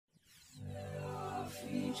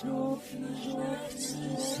Welcome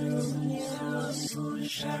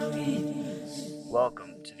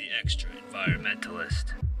to the Extra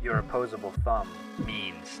Environmentalist. Your opposable thumb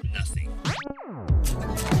means nothing.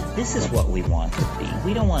 This is what we want to be.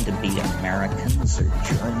 We don't want to be Americans or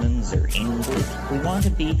Germans or English. We want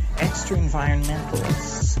to be extra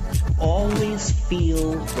environmentalists. Always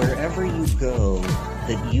feel wherever you go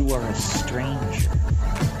that you are a stranger,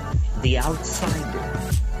 the outsider,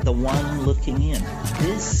 the one looking in.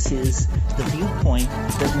 This is the viewpoint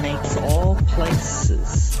that makes all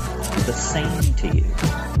places the same to you.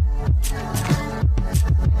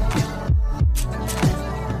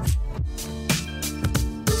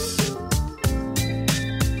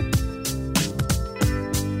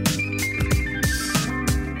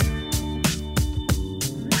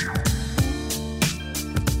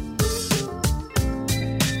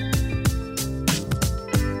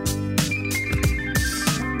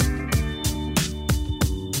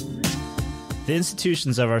 The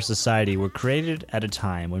institutions of our society were created at a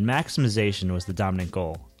time when maximization was the dominant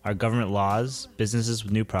goal. Our government laws, businesses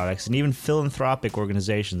with new products, and even philanthropic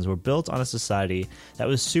organizations were built on a society that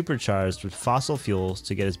was supercharged with fossil fuels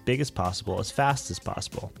to get as big as possible, as fast as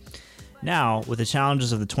possible. Now, with the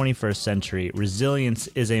challenges of the 21st century, resilience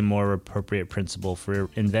is a more appropriate principle for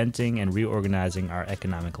inventing and reorganizing our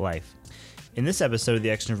economic life. In this episode of The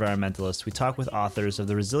Extra Environmentalist, we talk with authors of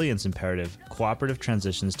The Resilience Imperative, Cooperative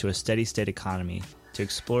Transitions to a Steady State Economy, to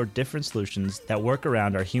explore different solutions that work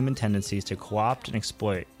around our human tendencies to co-opt and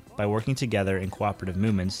exploit by working together in cooperative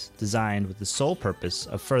movements designed with the sole purpose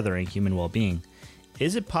of furthering human well-being.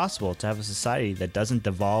 Is it possible to have a society that doesn't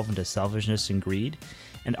devolve into selfishness and greed?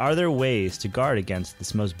 And are there ways to guard against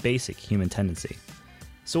this most basic human tendency?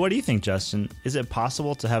 So what do you think, Justin? Is it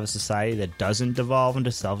possible to have a society that doesn't devolve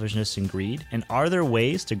into selfishness and greed? And are there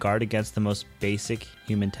ways to guard against the most basic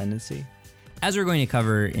human tendency? As we're going to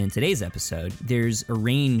cover in today's episode, there's a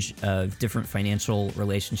range of different financial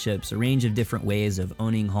relationships, a range of different ways of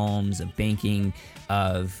owning homes, of banking,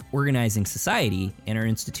 of organizing society and our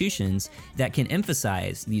institutions that can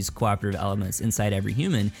emphasize these cooperative elements inside every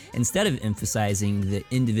human instead of emphasizing the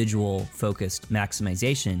individual-focused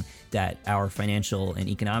maximization that our financial and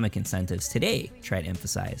economic incentives today try to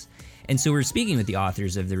emphasize. And so we're speaking with the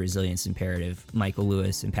authors of The Resilience Imperative, Michael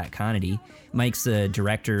Lewis and Pat Conady. Mike's the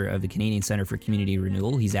director of the Canadian Centre for Community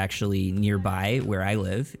Renewal. He's actually nearby where I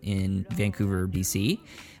live in Vancouver, BC,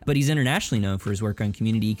 but he's internationally known for his work on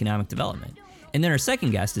community economic development. And then our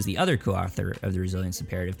second guest is the other co-author of The Resilience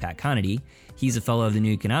Imperative, Pat Conady. He's a fellow of the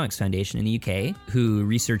New Economics Foundation in the UK who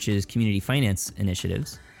researches community finance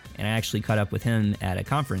initiatives. And I actually caught up with him at a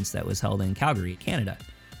conference that was held in Calgary, Canada.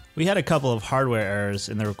 We had a couple of hardware errors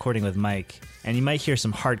in the recording with Mike, and you might hear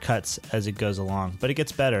some hard cuts as it goes along, but it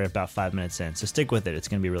gets better about 5 minutes in, so stick with it. It's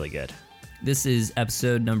going to be really good. This is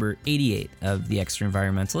episode number 88 of The Extra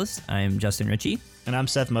Environmentalist. I'm Justin Ritchie. And I'm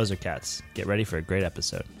Seth Moser-Katz. Get ready for a great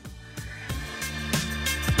episode.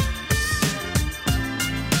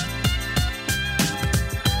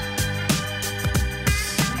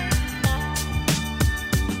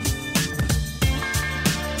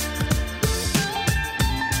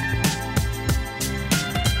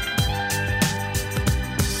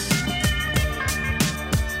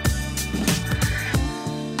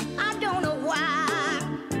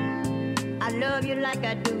 Like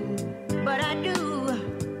I do, but I do,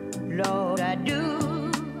 Lord, I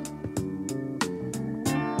do.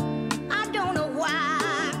 I don't know why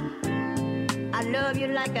I love you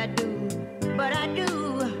like I do, but I do,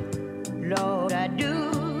 Lord, I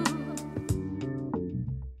do.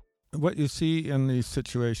 What you see in these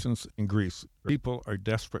situations in Greece, people are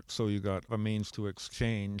desperate, so you got a means to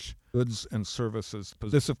exchange goods and services.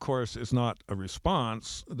 This, of course, is not a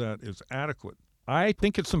response that is adequate. I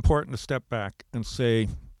think it's important to step back and say,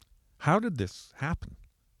 how did this happen?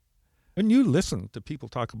 When you listen to people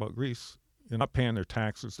talk about Greece, you're not paying their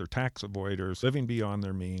taxes, they're tax avoiders, living beyond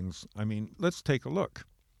their means. I mean, let's take a look.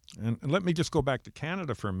 And let me just go back to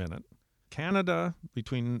Canada for a minute. Canada,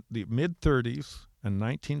 between the mid-30s and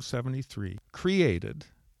 1973, created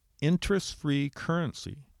interest-free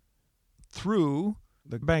currency through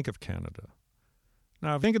the Bank of Canada.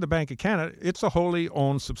 Now, think of the Bank of Canada, it's a wholly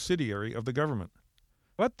owned subsidiary of the government.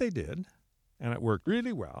 What they did, and it worked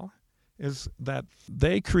really well, is that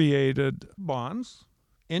they created bonds.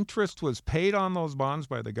 Interest was paid on those bonds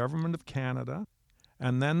by the government of Canada,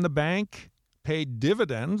 and then the bank paid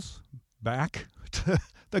dividends back to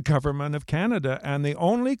the government of Canada, and the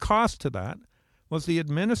only cost to that was the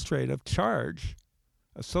administrative charge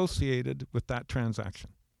associated with that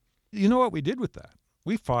transaction. You know what we did with that?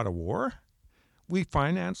 We fought a war. We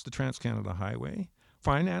financed the Trans-Canada Highway,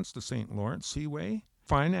 financed the St. Lawrence Seaway,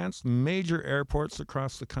 financed major airports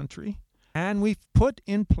across the country. And we've put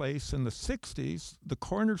in place in the 60s the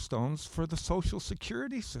cornerstones for the Social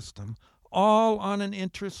Security system, all on an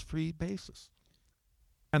interest-free basis.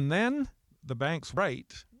 And then the bank's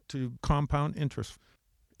right to compound interest.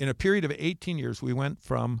 In a period of 18 years, we went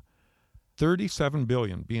from $37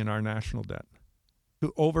 billion being our national debt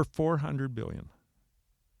to over $400 billion.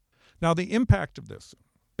 Now, the impact of this,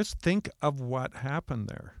 just think of what happened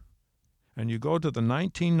there. And you go to the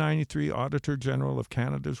 1993 Auditor General of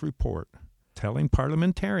Canada's report telling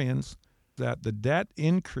parliamentarians that the debt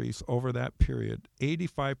increase over that period,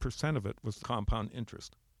 85% of it was compound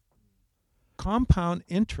interest. Compound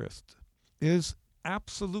interest is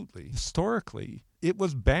absolutely, historically, it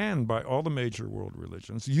was banned by all the major world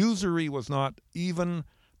religions. Usury was not even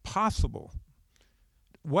possible.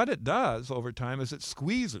 What it does over time is it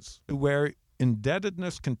squeezes where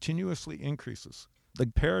indebtedness continuously increases. The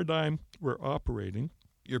paradigm we're operating,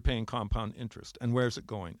 you're paying compound interest. And where's it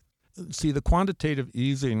going? See, the quantitative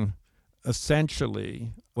easing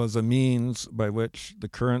essentially was a means by which the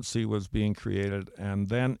currency was being created, and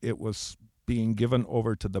then it was being given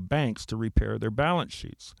over to the banks to repair their balance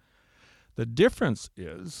sheets. The difference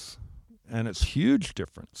is, and it's huge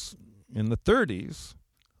difference, in the 30s,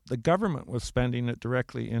 the government was spending it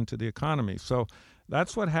directly into the economy. So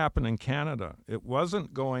that's what happened in Canada. It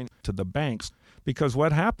wasn't going to the banks, because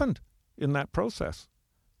what happened in that process?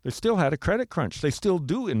 They still had a credit crunch. They still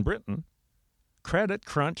do in Britain. Credit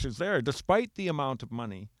crunch is there despite the amount of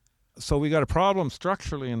money. So we got a problem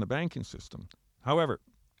structurally in the banking system. However,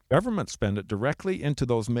 government spent it directly into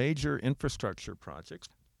those major infrastructure projects.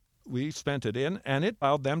 We spent it in, and it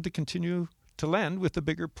allowed them to continue to lend with a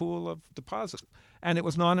bigger pool of deposits. And it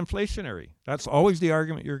was non-inflationary. That's always the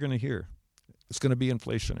argument you're going to hear. It's going to be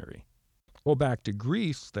inflationary. Go back to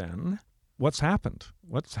Greece then. What's happened?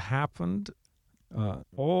 What's happened?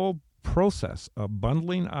 Whole process of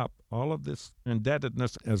bundling up all of this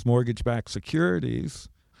indebtedness as mortgage-backed securities,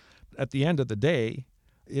 at the end of the day,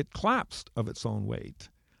 it collapsed of its own weight.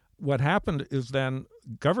 What happened is then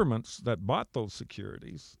governments that bought those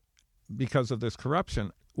securities, because of this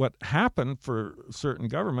corruption, what happened for certain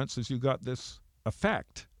governments is you got this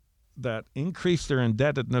effect that increased their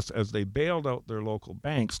indebtedness as they bailed out their local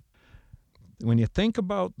banks. When you think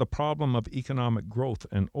about the problem of economic growth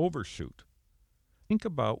and overshoot, think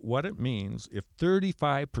about what it means if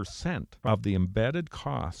 35% of the embedded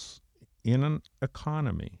costs in an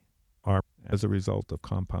economy are as a result of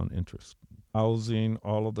compound interest. Housing,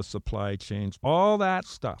 all of the supply chains, all that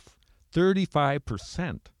stuff,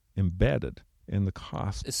 35% embedded in the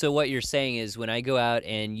cost. So what you're saying is when I go out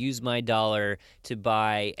and use my dollar to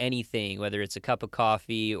buy anything, whether it's a cup of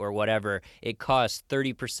coffee or whatever, it costs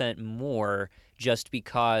 30% more just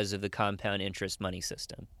because of the compound interest money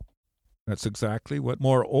system. That's exactly what.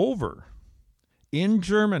 Moreover, in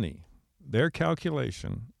Germany, their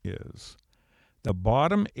calculation is the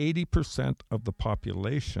bottom 80% of the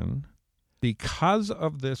population, because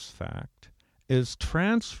of this fact, is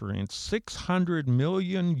transferring 600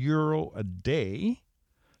 million euro a day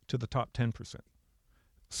to the top 10%.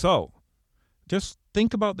 So, just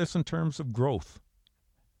think about this in terms of growth.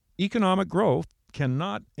 Economic growth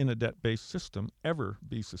cannot, in a debt-based system, ever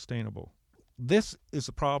be sustainable. This is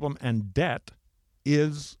a problem, and debt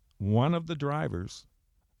is one of the drivers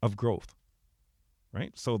of growth,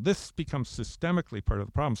 right? So this becomes systemically part of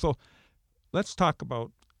the problem. So let's talk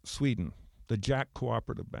about Sweden, the Jack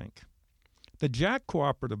Cooperative Bank. The Jack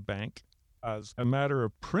Cooperative Bank, as a matter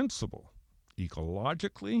of principle,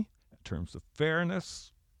 ecologically, in terms of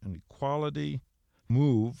fairness and equality,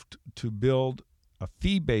 moved to build a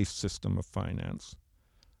fee-based system of finance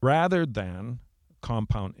rather than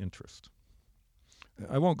compound interest.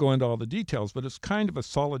 I won't go into all the details, but it's kind of a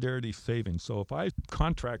solidarity saving. So if I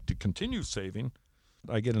contract to continue saving,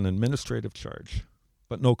 I get an administrative charge,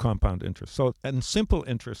 but no compound interest. So in simple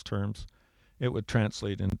interest terms, it would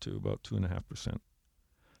translate into about 2.5%.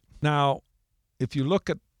 Now, if you look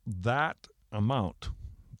at that amount,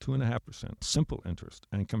 2.5% simple interest,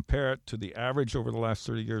 and compare it to the average over the last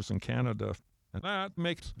 30 years in Canada, and that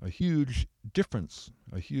makes a huge difference,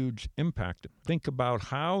 a huge impact. Think about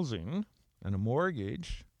housing and a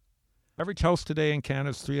mortgage. Average house today in Canada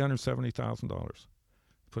is $370,000.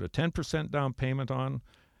 Put a 10% down payment on,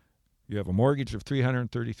 you have a mortgage of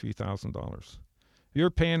 $333,000. You're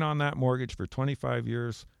paying on that mortgage for 25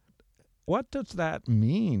 years. What does that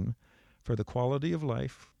mean for the quality of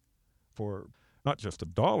life, for not just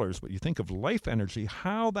of dollars, but you think of life energy,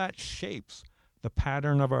 how that shapes the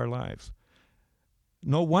pattern of our lives?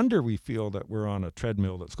 No wonder we feel that we're on a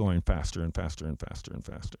treadmill that's going faster and faster and faster and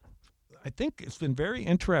faster. I think it's been very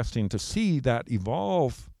interesting to see that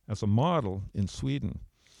evolve as a model in Sweden.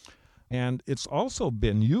 And it's also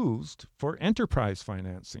been used for enterprise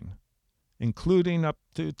financing, including up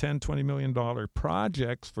to $10, $20 million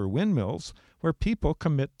projects for windmills where people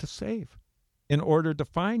commit to save in order to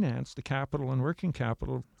finance the capital and working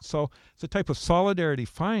capital. So it's a type of solidarity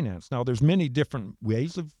finance. Now, there's many different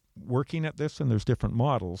ways of working at this, and there's different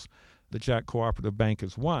models. The Jack Cooperative Bank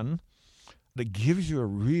is one that gives you a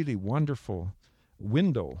really wonderful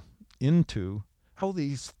window into how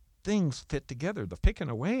these things fit together. The picking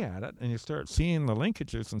away at it, and you start seeing the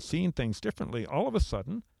linkages and seeing things differently. All of a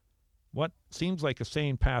sudden, what seems like a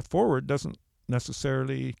sane path forward doesn't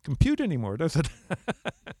necessarily compute anymore, does it?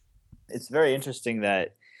 It's very interesting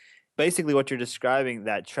that basically what you're describing,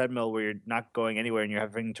 that treadmill where you're not going anywhere and you're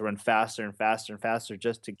having to run faster and faster and faster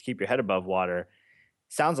just to keep your head above water,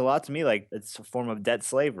 sounds a lot to me like it's a form of debt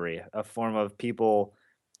slavery, a form of people,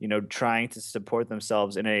 trying to support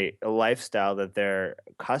themselves in a lifestyle that they're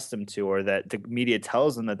accustomed to, or that the media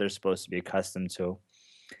tells them that they're supposed to be accustomed to.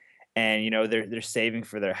 And, they're saving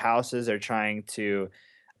for their houses. They're trying to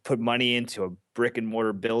put money into a brick and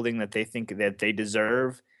mortar building that they think that they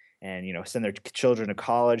deserve, and, send their children to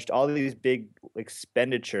college. All these big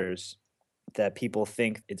expenditures that people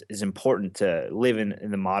think is important to live in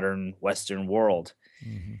the modern Western world.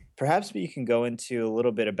 Mm-hmm. Perhaps you can go into a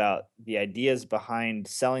little bit about the ideas behind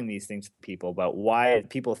selling these things to people, about why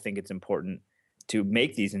people think it's important to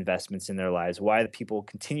make these investments in their lives, why people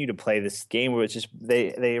continue to play this game where it's just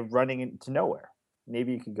they're running into nowhere.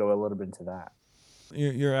 Maybe you could go a little bit into that.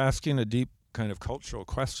 You're asking a deep kind of cultural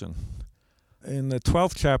question. In the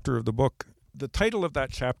 12th chapter of the book, the title of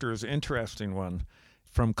that chapter is an interesting one,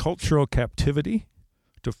 From Cultural Captivity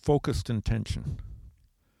to Focused Intention.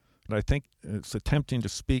 And I think it's attempting to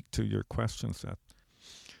speak to your question, Seth.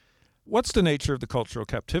 What's the nature of the cultural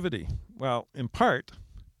captivity? Well, in part,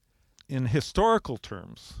 in historical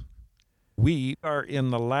terms, we are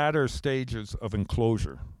in the latter stages of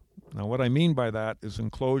enclosure. Now, what I mean by that is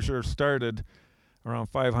enclosure started around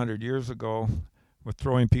 500 years ago with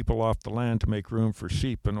throwing people off the land to make room for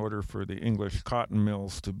sheep in order for the English cotton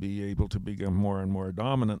mills to be able to become more and more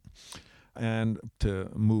dominant and to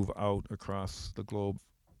move out across the globe.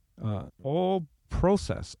 Whole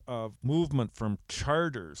process of movement from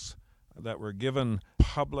charters that were given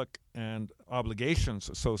public and obligations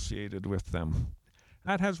associated with them,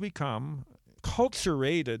 that has become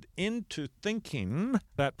culturated into thinking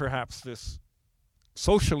that perhaps this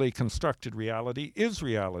socially constructed reality is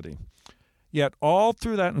reality. Yet all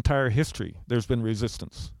through that entire history, there's been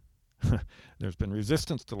resistance. There's been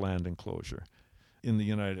resistance to land enclosure. In the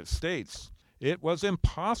United States, it was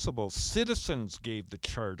impossible. Citizens gave the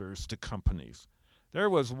charters to companies. There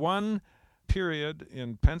was one period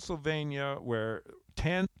in Pennsylvania where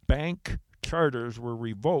 10 bank charters were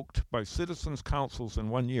revoked by citizens' councils in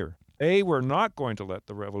 1 year. They were not going to let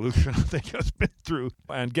the revolution they just been through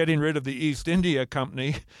and getting rid of the East India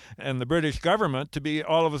Company and the British government to be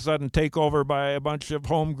all of a sudden take over by a bunch of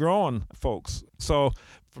homegrown folks. So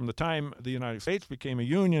from the time the United States became a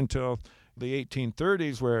union till the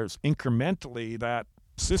 1830s, where incrementally that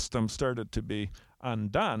system started to be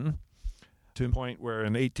undone, to a point where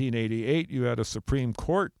in 1888 you had a Supreme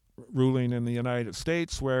Court ruling in the United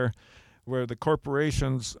States where the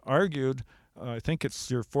corporations argued, I think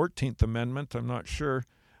it's your 14th Amendment, I'm not sure,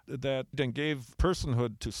 that then gave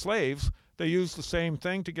personhood to slaves. They used the same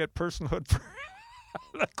thing to get personhood for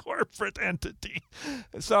the corporate entity.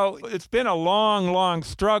 So it's been a long, long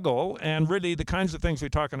struggle, and really the kinds of things we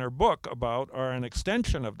talk in our book about are an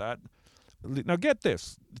extension of that. Now get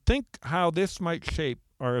this. Think how this might shape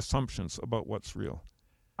our assumptions about what's real.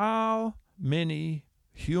 How many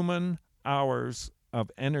human hours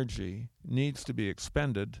of energy needs to be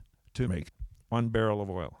expended to make 1 barrel of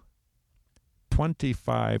oil?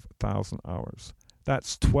 25,000 hours.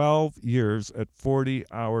 That's 12 years at 40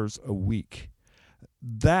 hours a week.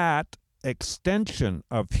 That extension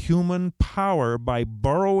of human power by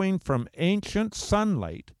borrowing from ancient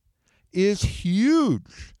sunlight is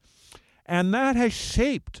huge. And that has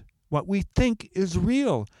shaped what we think is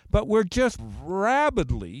real. But we're just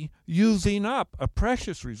rapidly using up a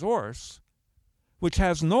precious resource which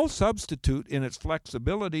has no substitute in its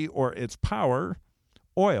flexibility or its power.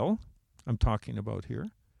 Oil, I'm talking about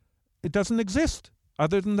here, it doesn't exist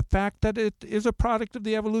other than the fact that it is a product of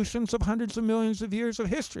the evolutions of hundreds of millions of years of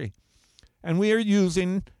history. And we are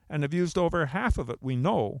using, and have used over half of it, we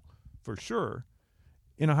know for sure,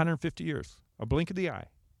 in 150 years. A blink of the eye,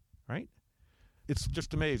 right? It's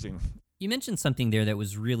just amazing. You mentioned something there that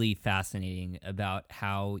was really fascinating about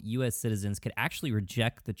how U.S. citizens could actually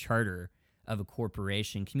reject the charter of a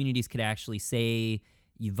corporation, communities could actually say,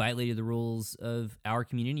 you violated the rules of our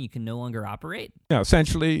community, you can no longer operate? Yeah,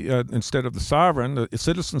 essentially, instead of the sovereign, the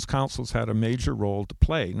citizens' councils had a major role to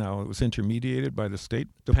play. Now, it was intermediated by the state,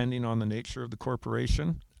 depending on the nature of the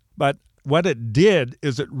corporation. But what it did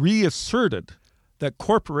is it reasserted that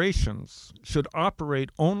corporations should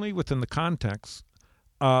operate only within the context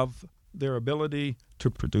of their ability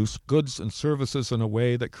to produce goods and services in a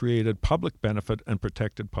way that created public benefit and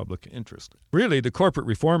protected public interest. Really, the corporate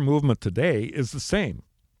reform movement today is the same.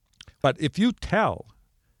 But if you tell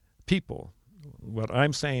people what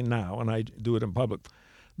I'm saying now, and I do it in public,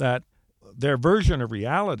 that their version of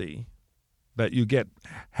reality, that you get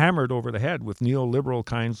hammered over the head with neoliberal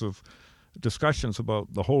kinds of discussions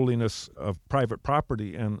about the holiness of private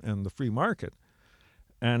property and the free market,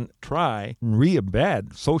 and try and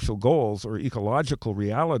re-embed social goals or ecological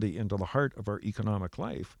reality into the heart of our economic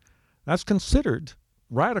life, that's considered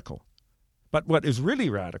radical. But what is really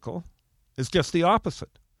radical is just the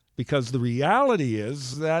opposite, because the reality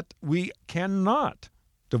is that we cannot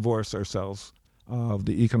divorce ourselves of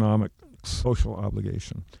the economic social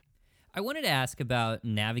obligation. I wanted to ask about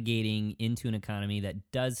navigating into an economy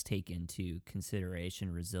that does take into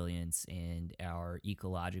consideration resilience and our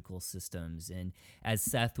ecological systems. And as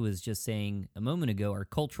Seth was just saying a moment ago, our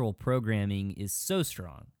cultural programming is so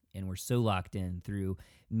strong and we're so locked in through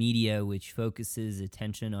media, which focuses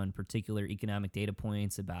attention on particular economic data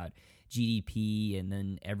points about GDP, and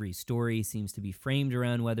then every story seems to be framed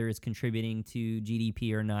around whether it's contributing to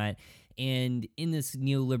GDP or not. And in this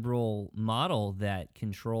neoliberal model that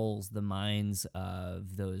controls the minds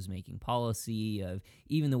of those making policy, of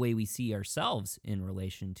even the way we see ourselves in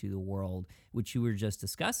relation to the world, which you were just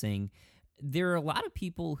discussing, there are a lot of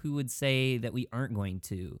people who would say that we aren't going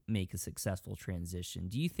to make a successful transition.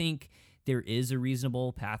 Do you think there is a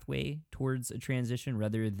reasonable pathway towards a transition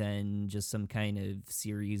rather than just some kind of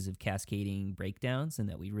series of cascading breakdowns, and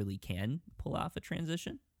that we really can pull off a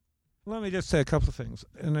transition? Let me just say a couple of things.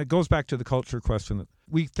 And it goes back to the culture question. That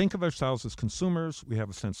we think of ourselves as consumers. We have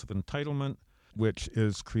a sense of entitlement, which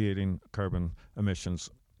is creating carbon emissions.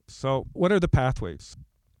 So what are the pathways?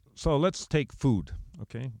 So let's take food,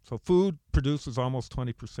 okay? So food produces almost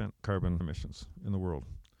 20% carbon emissions in the world.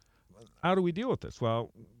 How do we deal with this?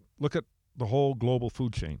 Well, look at the whole global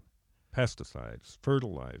food chain. Pesticides,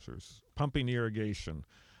 fertilizers, pumping irrigation,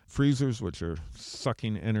 freezers, which are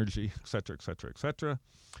sucking energy, et cetera, et cetera, et cetera.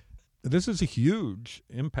 This is a huge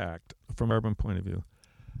impact from a carbon point of view.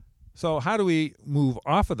 So how do we move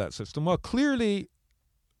off of that system? Well, clearly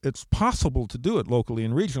it's possible to do it locally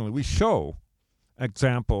and regionally. We show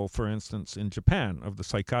example, for instance, in Japan of the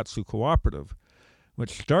Saikatsu Cooperative,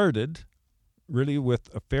 which started really with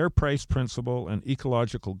a fair price principle and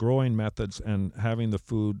ecological growing methods and having the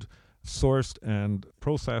food sourced and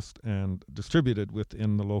processed and distributed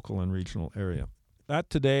within the local and regional area. That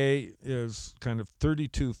today is kind of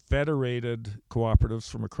 32 federated cooperatives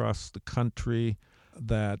from across the country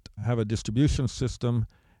that have a distribution system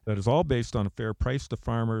that is all based on a fair price to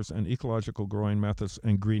farmers and ecological growing methods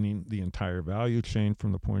and greening the entire value chain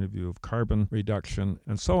from the point of view of carbon reduction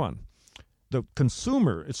and so on. The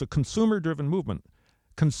consumer, it's a consumer-driven movement.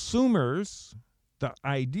 Consumers, the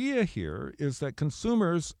idea here is that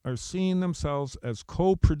consumers are seeing themselves as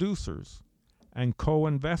co-producers and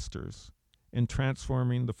co-investors in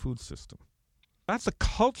transforming the food system. That's a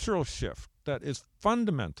cultural shift that is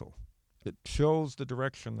fundamental. It shows the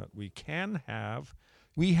direction that we can have.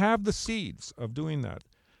 We have the seeds of doing that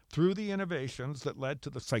through the innovations that led to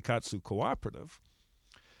the Saikatsu Cooperative,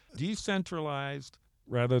 decentralized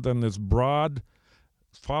rather than this broad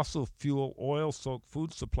fossil fuel oil-soaked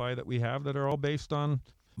food supply that we have that are all based on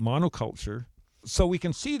monoculture. So we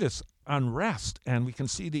can see this unrest, and we can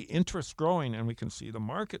see the interest growing, and we can see the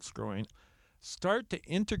markets growing, start to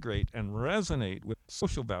integrate and resonate with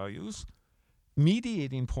social values,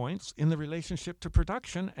 mediating points in the relationship to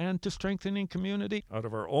production and to strengthening community out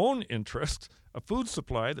of our own interest, a food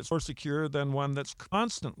supply that's more secure than one that's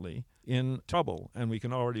constantly in trouble. And we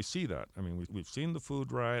can already see that. I mean, we've seen the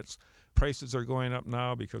food riots. Prices are going up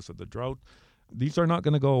now because of the drought. These are not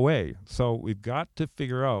going to go away. So we've got to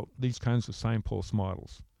figure out these kinds of signpost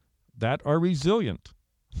models that are resilient,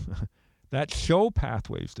 that show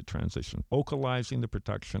pathways to transition, localizing the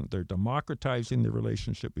production. They're democratizing the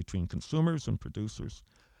relationship between consumers and producers.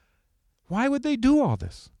 Why would they do all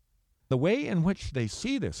this? The way in which they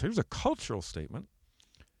see this, here's a cultural statement.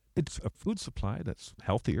 It's a food supply that's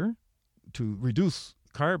healthier to reduce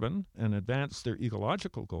carbon and advance their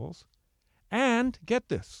ecological goals. And get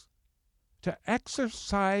this, to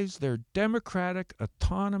exercise their democratic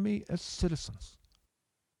autonomy as citizens.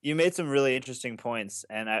 You made some really interesting points,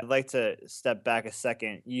 and I'd like to step back a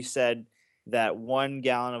second. You said that 1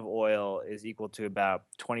 gallon of oil is equal to about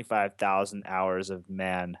 25,000 hours of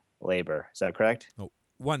man labor. Is that correct? No,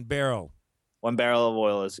 1 barrel. 1 barrel of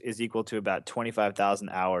oil is equal to about 25,000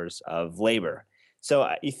 hours of labor. So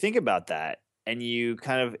you think about that and you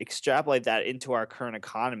kind of extrapolate that into our current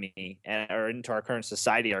economy or into our current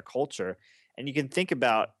society, our culture, and you can think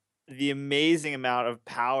about the amazing amount of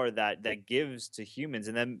power that gives to humans,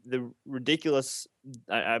 and then the ridiculous,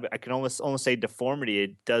 I can almost say deformity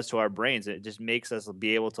it does to our brains. It just makes us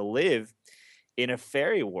be able to live in a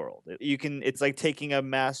fairy world. It's like taking a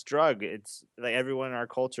mass drug. It's like everyone in our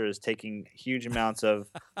culture is taking huge amounts of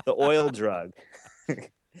the oil drug.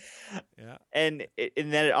 Yeah. And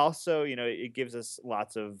then it also, it gives us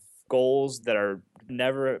lots of goals that are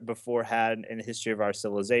never before had in the history of our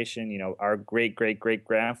civilization. Our great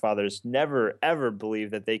grandfathers never ever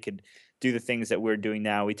believed that they could do the things that we're doing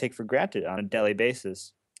now. We take for granted on a daily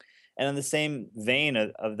basis. And in the same vein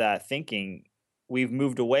of that thinking, we've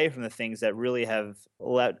moved away from the things that really have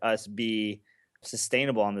let us be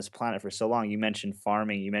sustainable on this planet for so long. You mentioned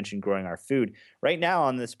farming, you mentioned growing our food. Right now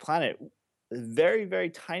on this planet, a very, very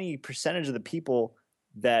tiny percentage of the people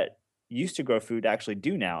that used to grow food actually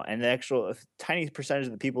do now. And the actual tiny percentage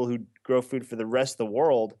of the people who grow food for the rest of the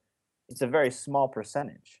world, it's a very small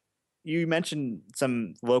percentage. You mentioned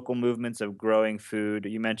some local movements of growing food.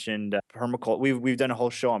 You mentioned permaculture. We've done a whole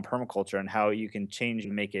show on permaculture and how you can change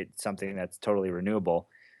and make it something that's totally renewable.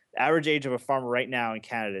 The average age of a farmer right now in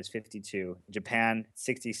Canada is 52, Japan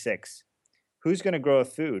 66. Who's going to grow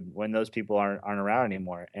food when those people aren't around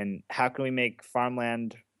anymore? And how can we make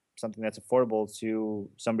farmland something that's affordable to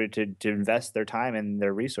somebody to invest their time and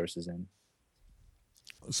their resources in?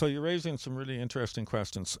 So you're raising some really interesting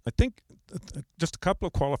questions. I think just a couple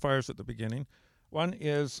of qualifiers at the beginning. One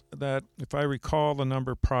is that, if I recall the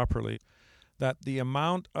number properly, that the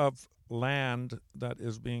amount of land that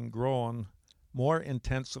is being grown more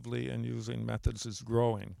intensively and using methods is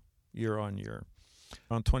growing year on year,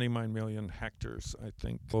 on 29 million hectares, I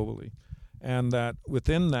think, globally. And that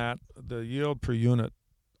within that, the yield per unit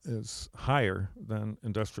is higher than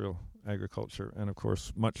industrial agriculture and, of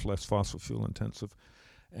course, much less fossil fuel intensive.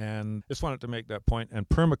 And just wanted to make that point. And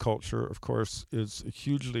permaculture, of course, is a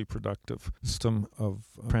hugely productive system of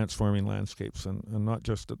transforming landscapes, and not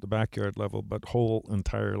just at the backyard level, but whole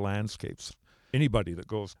entire landscapes. Anybody that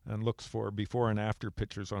goes and looks for before and after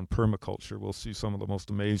pictures on permaculture will see some of the most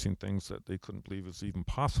amazing things that they couldn't believe is even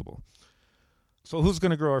possible. So who's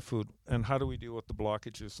going to grow our food, and how do we deal with the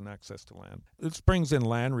blockages and access to land? This brings in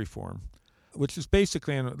land reform, which is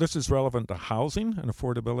basically, and this is relevant to housing and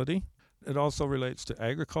affordability. It also relates to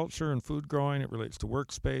agriculture and food growing. It relates to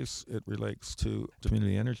workspace. It relates to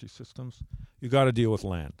community energy systems. You got to deal with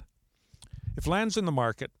land. If land's in the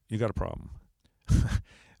market, you got a problem.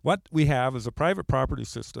 What we have is a private property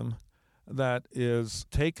system that is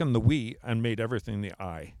taken the we and made everything the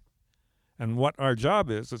I. And what our job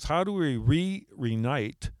is how do we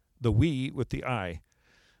reunite the we with the I?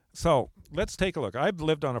 So let's take a look. I've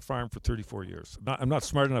lived on a farm for 34 years. I'm not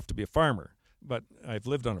smart enough to be a farmer, but I've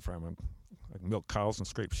lived on a farm. I can milk cows and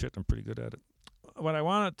scrape shit. I'm pretty good at it. What I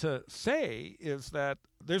wanted to say is that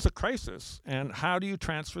there's a crisis, and how do you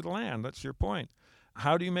transfer the land? That's your point.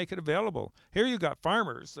 How do you make it available? Here you got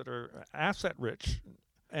farmers that are asset rich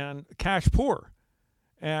and cash poor,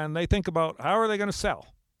 and they think about how are they going to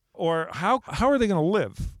sell, or how are they going to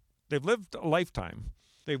live? They've lived a lifetime.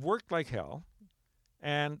 They've worked like hell,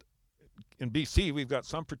 and in BC, we've got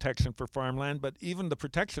some protection for farmland, but even the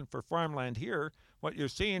protection for farmland here, what you're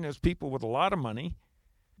seeing is people with a lot of money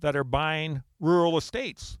that are buying rural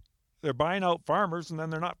estates. They're buying out farmers, and then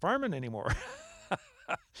they're not farming anymore.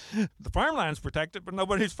 The farmland's protected, but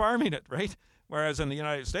nobody's farming it, right? Whereas in the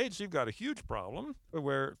United States, you've got a huge problem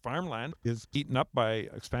where farmland is eaten up by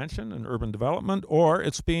expansion and urban development, or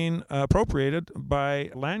it's being appropriated by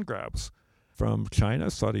land grabs. From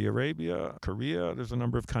China, Saudi Arabia, Korea, there's a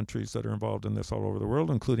number of countries that are involved in this all over the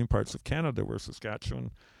world, including parts of Canada where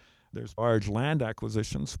Saskatchewan, there's large land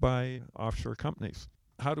acquisitions by offshore companies.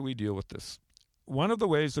 How do we deal with this? One of the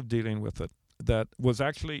ways of dealing with it that was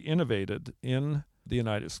actually innovated in the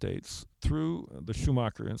United States through the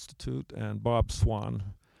Schumacher Institute and Bob Swan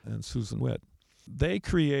and Susan Witt, they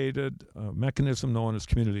created a mechanism known as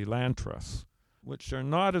community land trusts, which are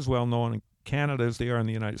not as well known in Canada as they are in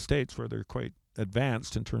the United States, where they're quite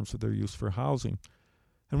advanced in terms of their use for housing.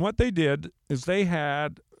 And what they did is they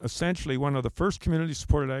had essentially one of the first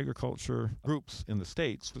community-supported agriculture groups in the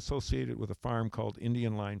States associated with a farm called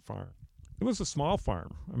Indian Line Farm. It was a small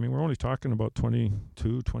farm. I mean, we're only talking about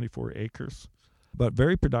 22, 24 acres, but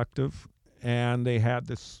very productive. and they had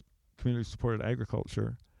this community-supported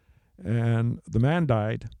agriculture. And the man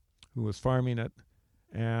died who was farming it,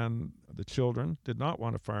 and the children did not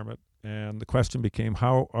want to farm it. And the question became,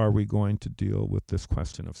 how are we going to deal with this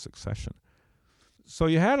question of succession? So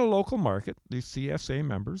you had a local market, these CSA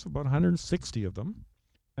members, about 160 of them,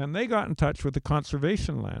 and they got in touch with the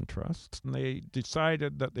Conservation Land Trust, and they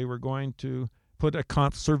decided that they were going to put a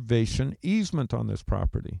conservation easement on this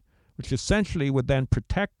property, which essentially would then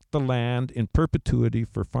protect the land in perpetuity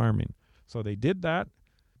for farming. So they did that.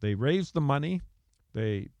 They raised the money.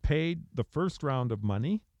 They paid the first round of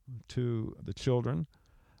money to the children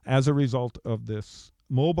as a result of this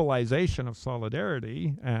mobilization of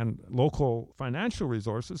solidarity and local financial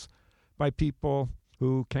resources by people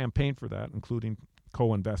who campaigned for that, including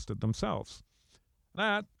co-invested themselves.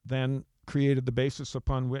 That then created the basis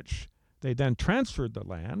upon which they then transferred the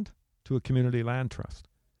land to a community land trust.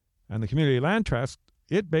 And the community land trust,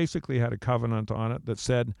 it basically had a covenant on it that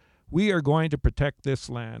said, we are going to protect this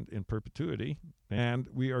land in perpetuity, and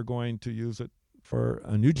we are going to use it for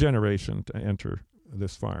a new generation to enter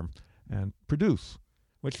this farm and produce,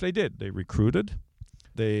 which they did. They recruited.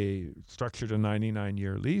 They structured a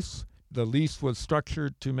 99-year lease. The lease was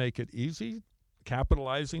structured to make it easy,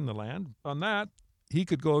 capitalizing the land. On that, he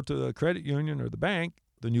could go to the credit union or the bank,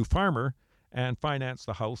 the new farmer, and finance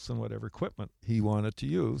the house and whatever equipment he wanted to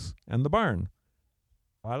use, and the barn.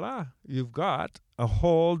 Voila, you've got a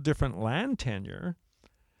whole different land tenure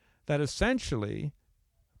that essentially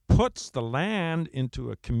puts the land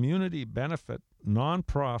into a community benefit,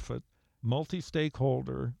 nonprofit,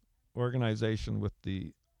 multi-stakeholder organization with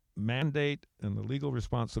the mandate and the legal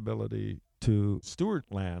responsibility to steward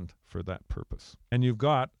land for that purpose. And you've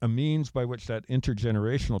got a means by which that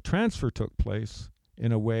intergenerational transfer took place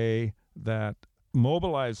in a way that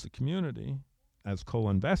mobilized the community as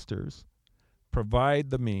co-investors, provide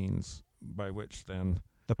the means by which then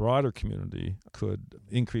the broader community could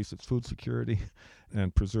increase its food security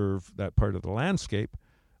and preserve that part of the landscape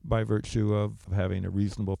by virtue of having a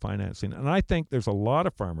reasonable financing. And I think there's a lot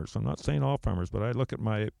of farmers, I'm not saying all farmers, but I look at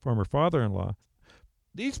my former father-in-law,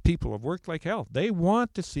 these people have worked like hell. They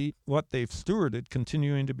want to see what they've stewarded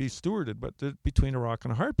continuing to be stewarded, but between a rock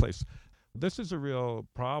and a hard place. This is a real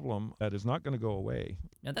problem that is not going to go away.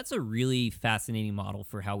 Now, that's a really fascinating model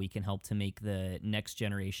for how we can help to make the next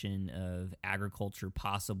generation of agriculture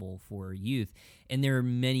possible for youth. And there are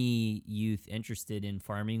many youth interested in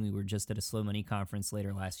farming. We were just at a Slow Money conference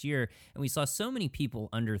later last year, and we saw so many people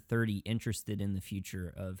under 30 interested in the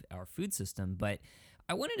future of our food system. But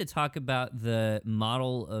I wanted to talk about the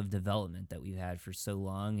model of development that we've had for so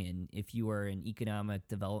long. And if you are an economic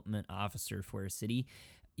development officer for a city,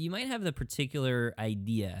 you might have the particular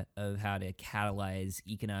idea of how to catalyze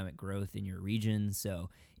economic growth in your region. So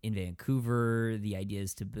in Vancouver, the idea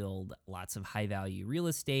is to build lots of high-value real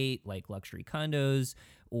estate like luxury condos,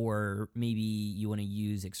 or maybe you want to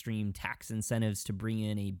use extreme tax incentives to bring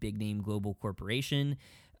in a big-name global corporation.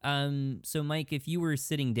 So Mike, if you were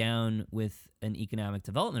sitting down with an economic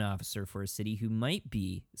development officer for a city who might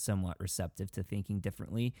be somewhat receptive to thinking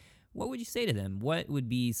differently, what would you say to them? What would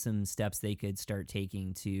be some steps they could start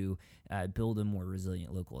taking to build a more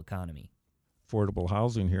resilient local economy? Affordable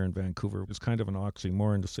housing here in Vancouver is kind of an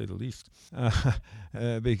oxymoron, to say the least,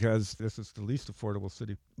 because this is the least affordable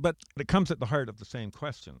city. But it comes at the heart of the same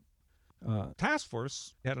question. Task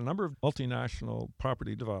Force had a number of multinational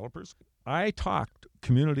property developers. I talked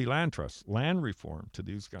community land trusts, land reform to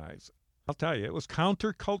these guys. I'll tell you, it was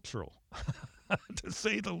countercultural, to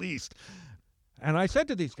say the least. And I said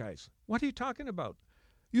to these guys, what are you talking about?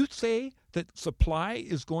 You say that supply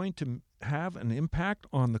is going to have an impact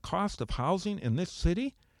on the cost of housing in this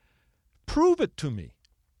city? Prove it to me.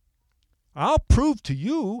 I'll prove to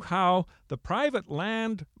you how the private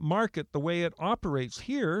land market, the way it operates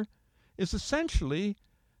here, is essentially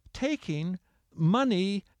taking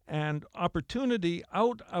money and opportunity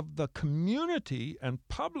out of the community and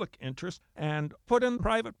public interest and put in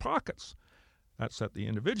private pockets. That's at the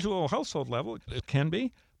individual household level, it can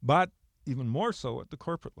be, but even more so at the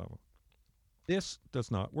corporate level. This does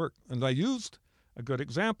not work. And I used a good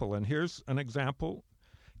example, and here's an example.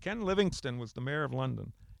 Ken Livingstone was the mayor of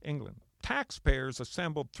London, England. Taxpayers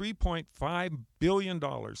assembled $3.5 billion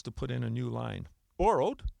to put in a new line,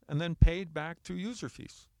 borrowed, and then paid back through user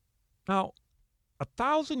fees. Now,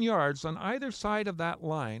 1,000 yards on either side of that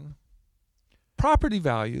line, property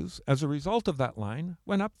values as a result of that line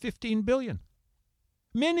went up $15 billion.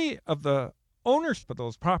 Many of the owners of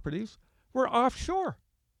those properties were offshore.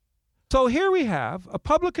 So here we have a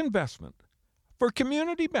public investment for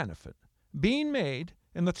community benefit being made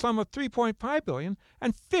in the sum of $3.5 billion,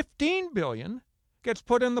 and $15 billion gets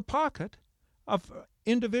put in the pocket of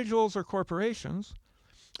individuals or corporations.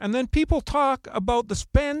 And then people talk about the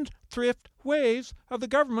spendthrift ways of the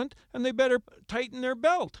government, and they better tighten their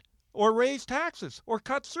belt or raise taxes or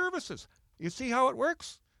cut services. You see how it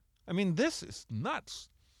works? I mean, this is nuts.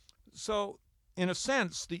 So, in a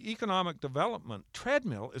sense, the economic development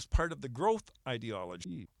treadmill is part of the growth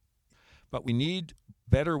ideology. But we need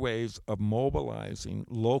better ways of mobilizing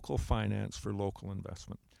local finance for local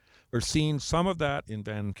investment. We're seeing some of that in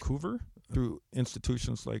Vancouver through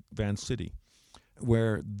institutions like Vancity,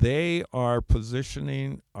 where they are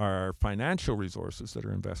positioning our financial resources that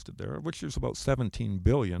are invested there, which is about $17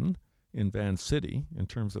 billion in Vancity in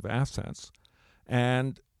terms of assets,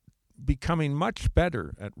 and becoming much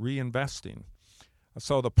better at reinvesting.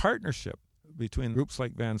 So the partnership between groups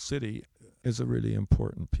like Vancity is a really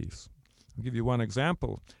important piece. I'll give you one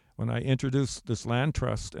example. When I introduced this land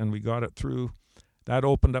trust and we got it through, that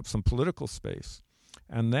opened up some political space.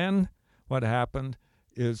 And then what happened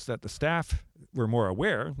is that the staff were more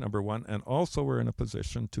aware, number one, and also were in a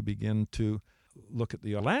position to begin to look at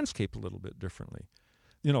the landscape a little bit differently.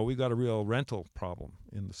 You know, we got a real rental problem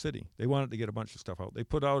in the city. They wanted to get a bunch of stuff out. They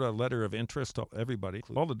put out a letter of interest to everybody.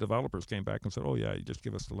 All the developers came back and said, oh, yeah, you just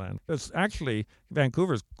give us the land. Because actually,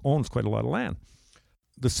 Vancouver owns quite a lot of land.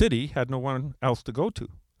 The city had no one else to go to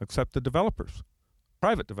except the developers,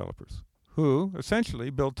 private developers, who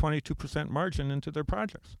essentially build 22% margin into their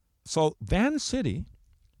projects. So Vancity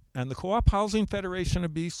and the Co-op Housing Federation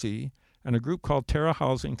of BC and a group called Terra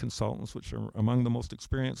Housing Consultants, which are among the most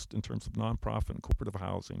experienced in terms of nonprofit and cooperative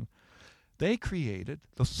housing, they created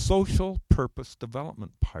the Social Purpose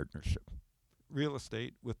Development Partnership. Real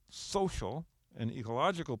estate with social and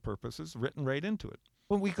ecological purposes written right into it.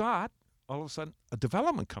 When we got, all of a sudden, a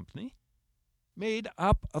development company made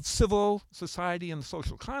up of civil society and the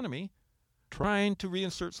social economy trying to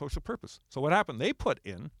reinsert social purpose. So what happened? They put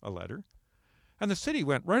in a letter, and the city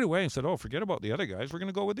went right away and said, oh, forget about the other guys. We're going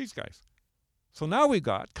to go with these guys. So now we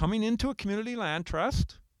got coming into a community land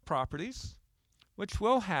trust properties, which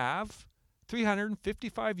will have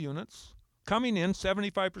 355 units coming in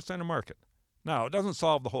 75% of market. Now, it doesn't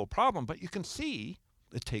solve the whole problem, but you can see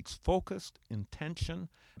it takes focused intention.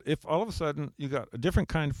 If all of a sudden you got a different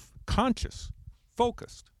kind of conscious,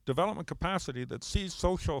 focused development capacity that sees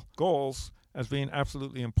social goals as being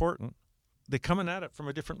absolutely important, they're coming at it from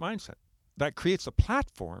a different mindset. That creates a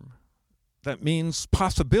platform that means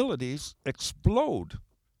possibilities explode.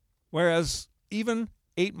 Whereas even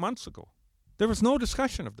 8 months ago, there was no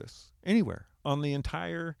discussion of this anywhere on the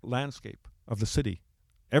entire landscape of the city.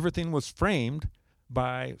 Everything was framed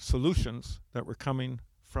by solutions that were coming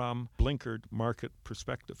from blinkered market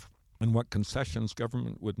perspective and what concessions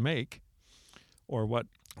government would make or what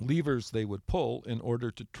levers they would pull in order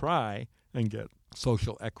to try and get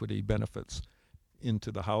social equity benefits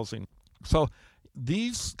into the housing. So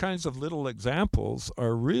these kinds of little examples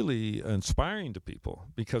are really inspiring to people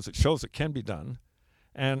because it shows it can be done.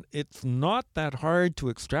 And it's not that hard to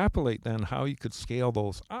extrapolate then how you could scale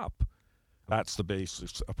those up. That's the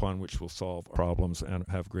basis upon which we'll solve problems and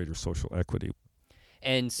have greater social equity.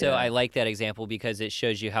 And so I like that example because it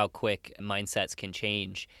shows you how quick mindsets can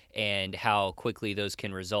change and how quickly those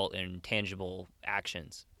can result in tangible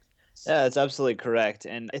actions. Yeah, that's absolutely correct.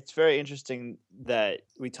 And it's very interesting that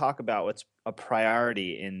we talk about what's a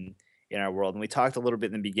priority in our world. And we talked a little bit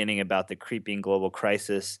in the beginning about the creeping global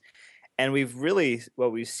crisis. And we've really,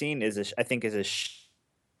 what we've seen is,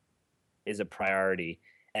 is a priority.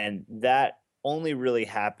 And that only really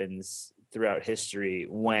happens throughout history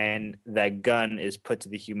when that gun is put to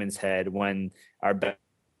the human's head, when our back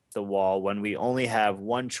to the wall, when we only have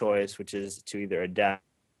one choice, which is to either adapt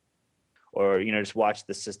or, just watch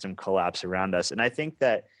the system collapse around us. And I think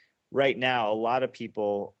that right now, a lot of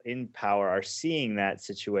people in power are seeing that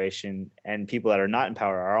situation, and people that are not in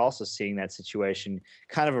power are also seeing that situation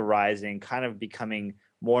kind of arising, kind of becoming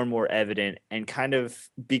more and more evident, and kind of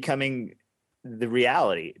becoming the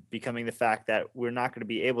reality, becoming the fact that we're not going to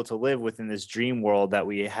be able to live within this dream world that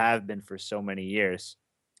we have been for so many years.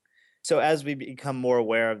 So as we become more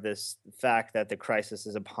aware of this fact that the crisis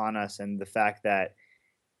is upon us and the fact that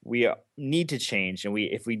we need to change, and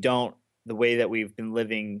if we don't, the way that we've been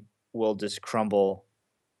living will just crumble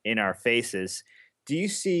in our faces. Do you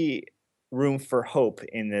see room for hope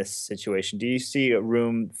in this situation? Do you see a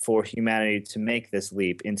room for humanity to make this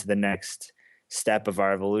leap into the next step of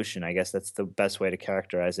our evolution? I guess that's the best way to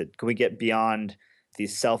characterize it. Can we get beyond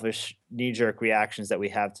these selfish knee-jerk reactions that we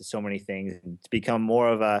have to so many things and to become more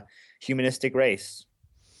of a humanistic race?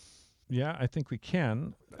 Yeah, I think we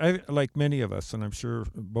can. I, like many of us, and I'm sure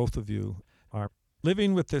both of you are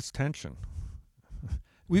living with this tension.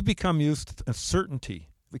 We've become used to certainty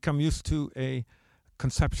become used to a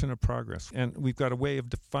conception of progress. And we've got a way of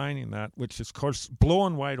defining that, which is, of course,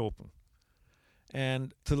 blowing wide open.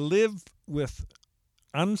 And to live with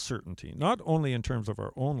uncertainty, not only in terms of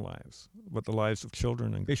our own lives, but the lives of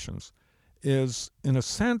children and nations, is, in a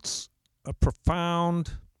sense, a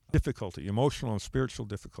profound difficulty, emotional and spiritual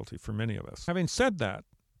difficulty for many of us. Having said that,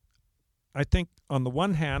 I think on the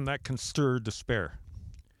one hand, that can stir despair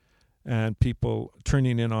and people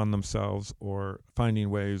turning in on themselves or finding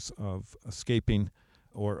ways of escaping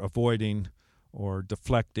or avoiding or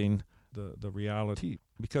deflecting the reality,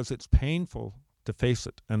 because it's painful to face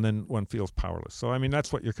it, and then one feels powerless. So, I mean,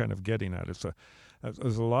 that's what you're kind of getting at.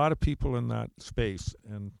 There's a lot of people in that space,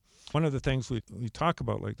 and one of the things we talk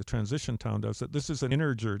about, like the Transition Town does, that this is an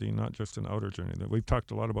inner journey, not just an outer journey. That we've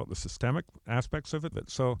talked a lot about the systemic aspects of it.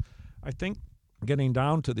 So I think getting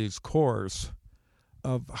down to these cores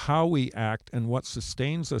of how we act and what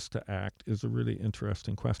sustains us to act is a really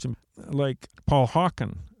interesting question. Like Paul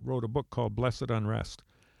Hawken wrote a book called Blessed Unrest.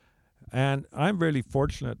 And I'm really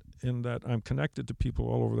fortunate in that I'm connected to people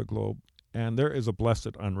all over the globe, and there is a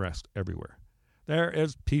blessed unrest everywhere. There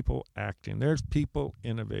is people acting. There's people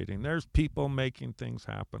innovating. There's people making things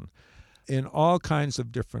happen in all kinds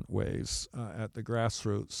of different ways at the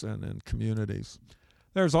grassroots and in communities.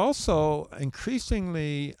 There's also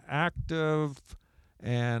increasingly active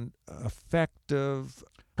and effective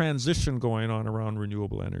transition going on around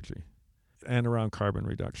renewable energy and around carbon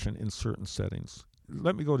reduction in certain settings.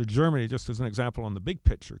 Let me go to Germany just as an example on the big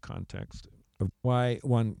picture context of why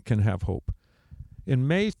one can have hope. In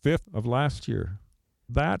May 5th of last year,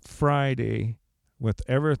 that Friday, with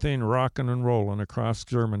everything rocking and rolling across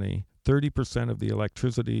Germany, 30% of the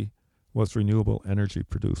electricity was renewable energy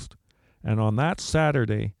produced. And on that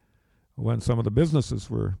Saturday, when some of the businesses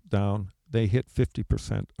were down, they hit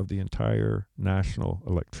 50% of the entire national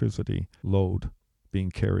electricity load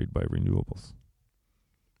being carried by renewables.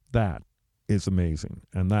 That is amazing,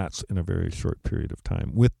 and that's in a very short period of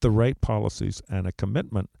time, with the right policies and a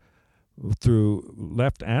commitment through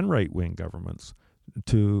left and right-wing governments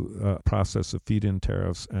to a process of feed-in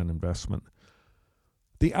tariffs and investment.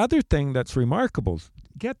 The other thing that's remarkable,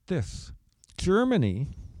 get this, Germany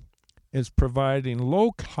is providing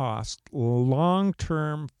low-cost,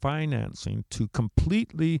 long-term financing to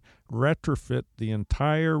completely retrofit the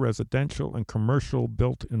entire residential and commercial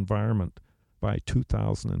built environment by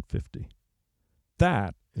 2050.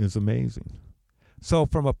 That is amazing. So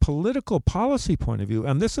from a political policy point of view,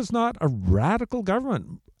 and this is not a radical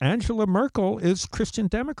government. Angela Merkel is Christian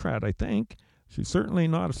Democrat, I think. She's certainly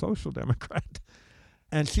not a social democrat.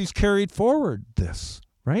 And she's carried forward this,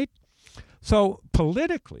 right? So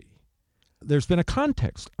politically, there's been a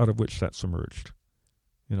context out of which that's emerged,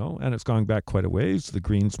 and it's gone back quite a ways. The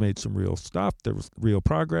Greens made some real stuff. There was real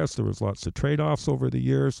progress. There was lots of trade-offs over the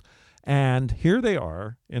years. And here they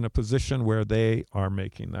are in a position where they are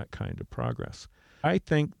making that kind of progress. I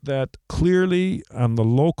think that clearly on the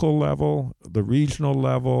local level, the regional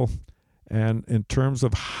level, and in terms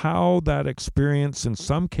of how that experience in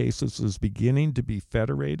some cases is beginning to be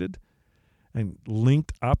federated and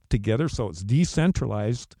linked up together, so it's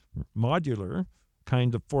decentralized, modular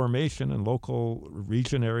kind of formation in local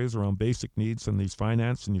region areas around basic needs and these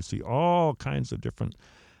finance, and you see all kinds of different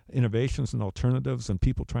innovations and alternatives and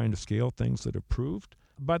people trying to scale things that have proved.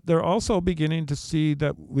 But they're also beginning to see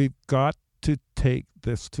that we've got to take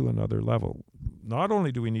this to another level. Not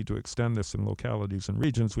only do we need to extend this in localities and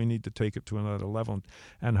regions, we need to take it to another level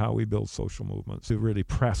and how we build social movements to really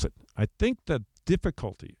press it. I think the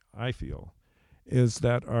difficulty, I feel, is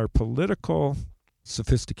that our political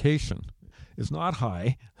sophistication is not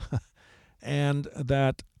high and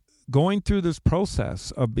that going through this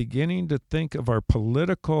process of beginning to think of our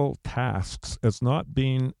political tasks as not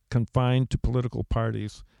being confined to political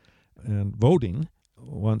parties and voting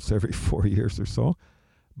once every 4 years or so,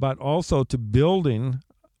 but also to building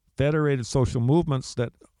federated social movements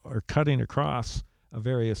that are cutting across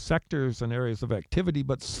various sectors and areas of activity,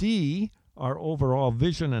 but see our overall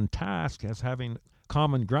vision and task as having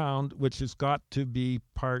common ground, which has got to be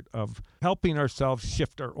part of helping ourselves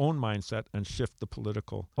shift our own mindset and shift the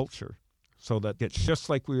political culture so that it's just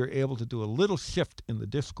like we were able to do a little shift in the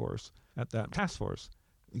discourse at that task force.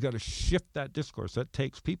 You got to shift that discourse. That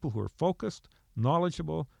takes people who are focused,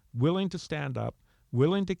 knowledgeable, willing to stand up,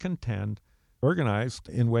 willing to contend, organized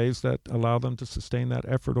in ways that allow them to sustain that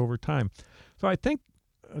effort over time. So I think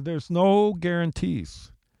there's no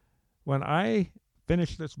guarantees. When I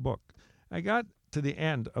finished this book, I got to the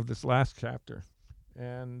end of this last chapter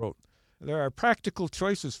and wrote, there are practical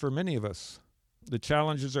choices for many of us. The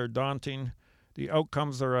challenges are daunting. The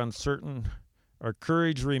outcomes are uncertain. Our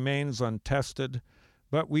courage remains untested.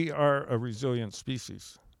 But we are a resilient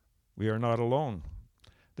species. We are not alone.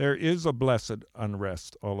 There is a blessed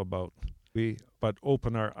unrest all about. But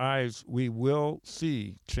open our eyes, we will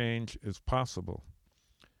see change is possible.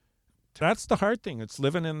 That's the hard thing. It's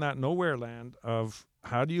living in that nowhere land of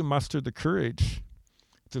how do you muster the courage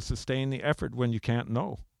to sustain the effort when you can't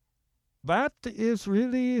know? That is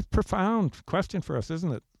really a profound question for us,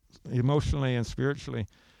 isn't it? Emotionally and spiritually,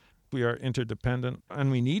 we are interdependent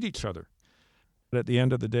and we need each other. But at the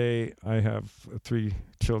end of the day, I have 3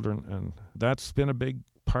 children, and that's been a big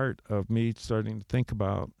part of me starting to think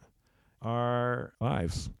about our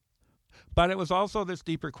lives. But it was also this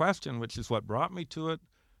deeper question, which is what brought me to it.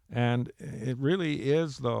 And it really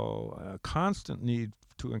is, though, a constant need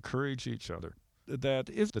to encourage each other. That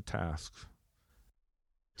is the task.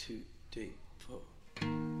 2, 3, 4.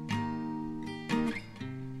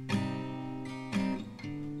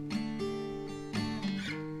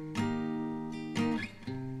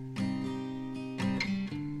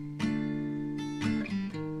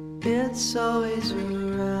 It's always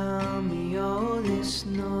around me, all this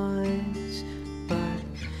noise, but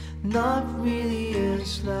not really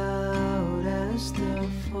as loud as the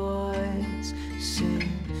voice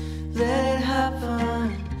saying, let it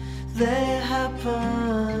happen, let it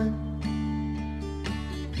happen.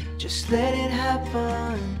 Just let it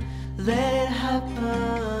happen, let it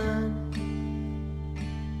happen.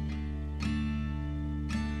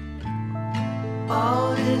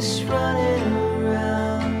 All this running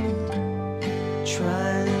around,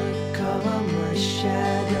 trying to cover my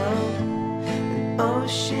shadow, an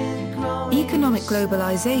ocean growing. Economic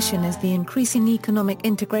globalization is the increasing economic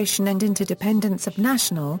integration and interdependence of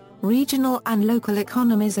national, regional and local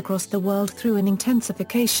economies across the world through an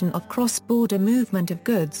intensification of cross-border movement of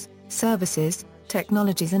goods, services,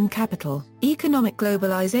 technologies and capital. Economic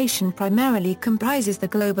globalization primarily comprises the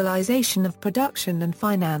globalization of production and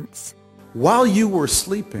finance. While you were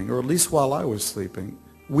sleeping, or at least while I was sleeping,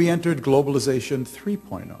 we entered globalization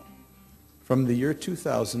 3.0. From the year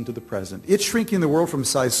 2000 to the present. It's shrinking the world from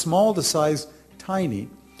size small to size tiny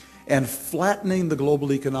and flattening the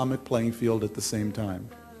global economic playing field at the same time.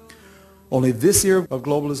 Only this era of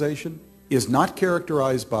globalization is not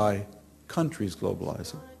characterized by countries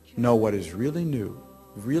globalizing. No, what is really new,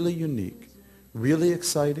 really unique, really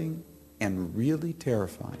exciting, and really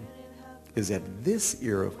terrifying is that this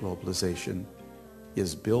era of globalization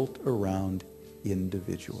is built around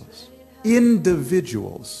individuals.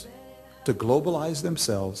 Individuals to globalize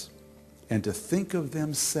themselves and to think of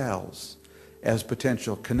themselves as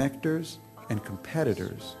potential connectors and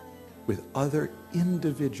competitors with other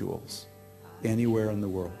individuals anywhere in the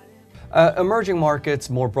world. Emerging markets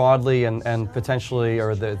more broadly and potentially,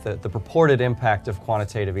 or the purported impact of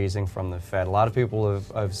quantitative easing from the Fed. A lot of people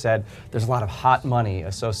have said there's a lot of hot money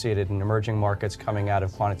associated in emerging markets coming out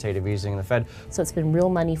of quantitative easing in the Fed. So it's been real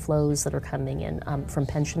money flows that are coming in from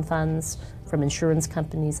pension funds, from insurance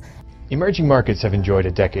companies. Emerging markets have enjoyed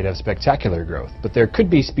a decade of spectacular growth, but there could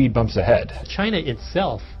be speed bumps ahead. China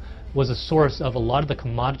itself was a source of a lot of the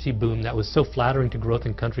commodity boom that was so flattering to growth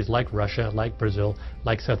in countries like Russia, like Brazil,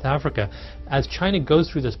 like South Africa. As China goes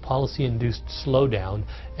through this policy-induced slowdown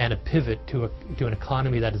and a pivot to an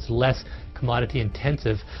economy that is less commodity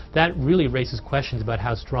intensive, that really raises questions about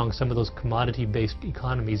how strong some of those commodity-based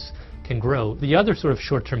economies can grow. The other sort of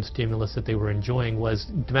short-term stimulus that they were enjoying was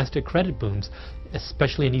domestic credit booms,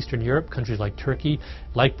 especially in Eastern Europe, countries like Turkey,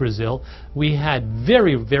 like Brazil. We had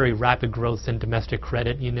very, very rapid growth in domestic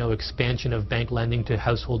credit, expansion of bank lending to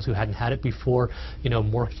households who hadn't had it before,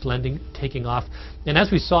 mortgage lending taking off. And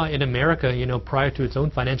as we saw in America, prior to its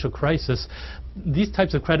own financial crisis, these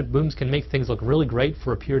types of credit booms can make things look really great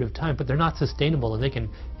for a period of time, but they're not sustainable and they can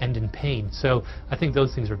end in pain. So I think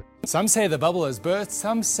those things are... Some say the bubble has burst,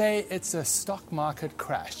 some say it's a stock market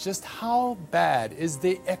crash. Just how bad is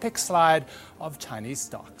the epic slide of Chinese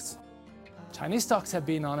stocks? Chinese stocks have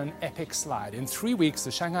been on an epic slide. In 3 weeks,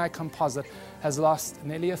 the Shanghai Composite has lost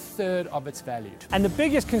nearly a third of its value. And the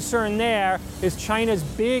biggest concern there is China's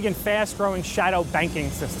big and fast-growing shadow banking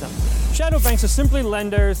system. Shadow banks are simply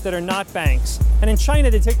lenders that are not banks. And in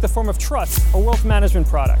China, they take the form of trusts or wealth management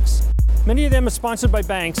products. Many of them are sponsored by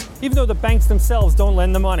banks, even though the banks themselves don't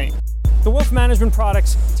lend the money. The wealth management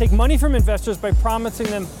products take money from investors by promising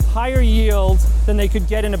them higher yields than they could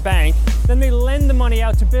get in a bank. Then they lend the money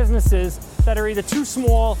out to businesses that are either too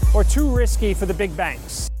small or too risky for the big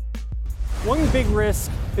banks. One big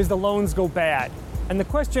risk is the loans go bad. And the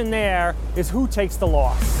question there is who takes the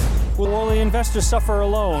loss? Will all the investors suffer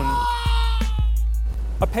alone?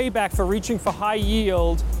 A payback for reaching for high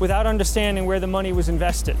yield without understanding where the money was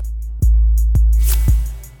invested.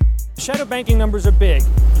 Shadow banking numbers are big.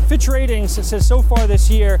 Fitch Ratings says so far this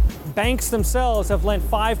year, banks themselves have lent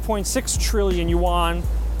 5.6 trillion yuan,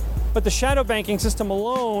 but the shadow banking system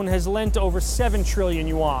alone has lent over 7 trillion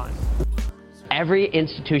yuan. Every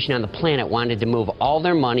institution on the planet wanted to move all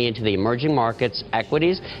their money into the emerging markets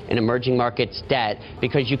equities and emerging markets debt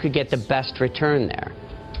because you could get the best return there.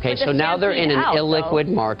 Okay, so now they're in an illiquid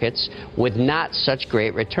markets with not such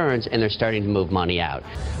great returns, and they're starting to move money out.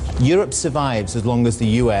 Europe survives as long as the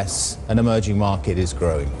US, an emerging market, is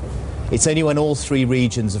growing. It's only when all three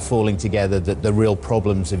regions are falling together that the real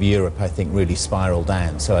problems of Europe, I think, really spiral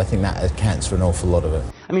down. So I think that accounts for an awful lot of it.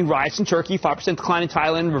 I mean, riots in Turkey, 5% decline in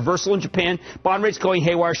Thailand, reversal in Japan, bond rates going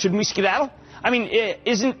haywire. Shouldn't we skedaddle? I mean,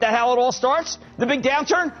 isn't that how it all starts? The big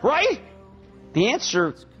downturn, right? The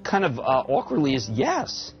answer kind of awkwardly is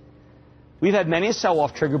yes. We've had many a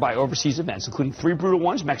sell-off triggered by overseas events, including 3 brutal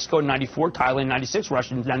ones, Mexico in 94, Thailand in 96,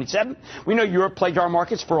 Russia in 97. We know Europe plagued our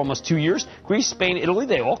markets for almost 2 years. Greece, Spain, Italy,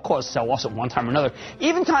 they all caused sell-offs at one time or another.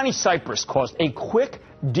 Even tiny Cyprus caused a quick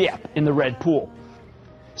dip in the red pool.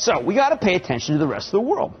 So we got to pay attention to the rest of the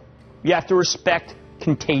world. You have to respect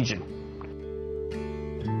contagion.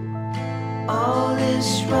 All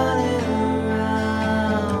this running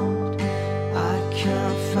around, I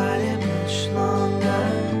can't fight it much longer.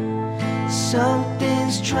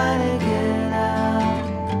 Something's trying to get out,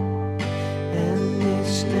 and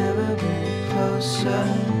it's never been closer.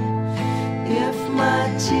 If my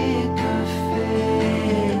ticker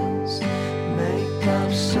fails, make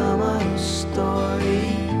up some other story.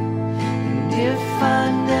 And if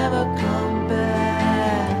I never come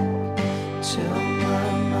back, tell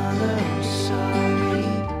my mother I'm sorry.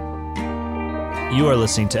 You are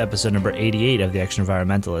listening to episode number 88 of The Extra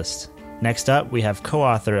Environmentalist. Next up, we have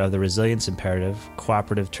co-author of The Resilience Imperative,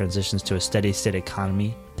 Cooperative Transitions to a Steady State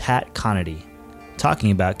Economy, Pat Conady,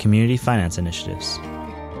 talking about community finance initiatives.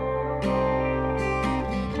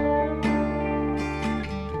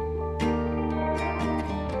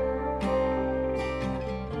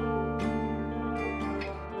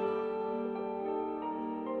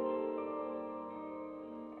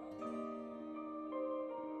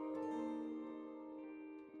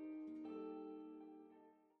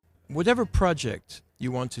 Whatever project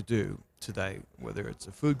you want to do today, whether it's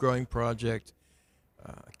a food growing project,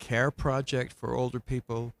 a care project for older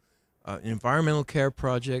people, an environmental care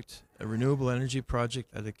project, a renewable energy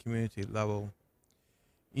project at a community level,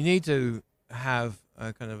 you need to have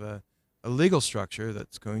a kind of a legal structure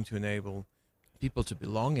that's going to enable people to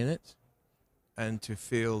belong in it and to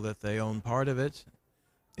feel that they own part of it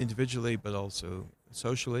individually but also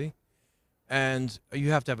socially. And you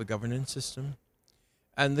have to have a governance system.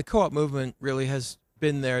 And the co-op movement really has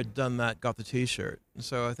been there, done that, got the T-shirt.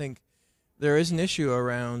 So I think there is an issue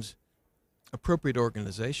around appropriate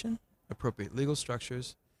organization, appropriate legal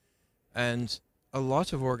structures, and a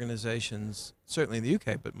lot of organizations, certainly in the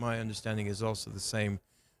UK, but my understanding is also the same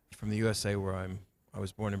from the USA, where I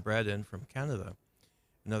was born and bred, and from Canada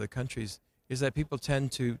and other countries, is that people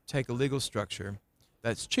tend to take a legal structure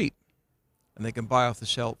that's cheap, and they can buy off the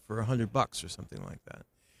shelf for $100 or something like that.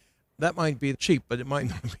 That might be cheap, but it might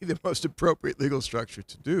not be the most appropriate legal structure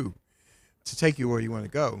to do, to take you where you want to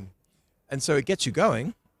go. And so it gets you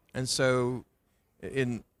going. And so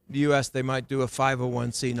in the US, they might do a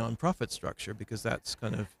 501c nonprofit structure because that's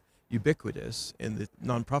kind of ubiquitous in the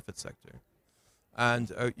nonprofit sector.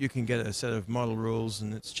 And you can get a set of model rules,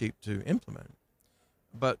 and it's cheap to implement.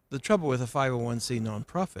 But the trouble with a 501c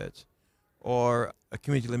nonprofit or a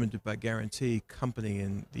community limited by guarantee company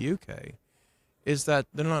in the UK is that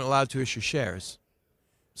they're not allowed to issue shares.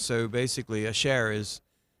 So basically a share is,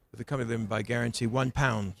 with a company limited by guarantee,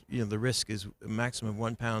 £1. The risk is a maximum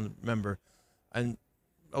of £1 member. And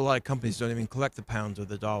a lot of companies don't even collect the pound or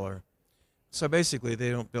the dollar. So basically they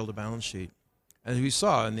don't build a balance sheet. And as we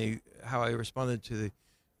saw in how I responded to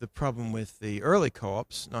the problem with the early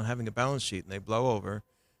co-ops not having a balance sheet and they blow over,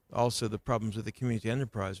 also the problems with the community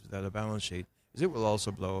enterprise without a balance sheet, is it will also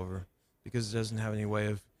blow over because it doesn't have any way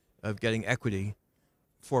of getting equity,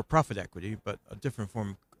 for-profit equity, but a different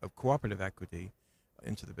form of cooperative equity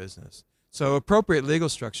into the business. So appropriate legal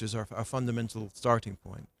structures are a fundamental starting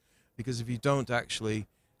point, because if you don't actually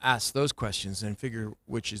ask those questions and figure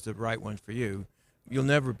which is the right one for you, you'll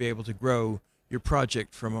never be able to grow your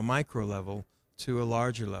project from a micro level to a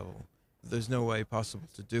larger level. There's no way possible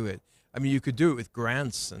to do it. I mean, you could do it with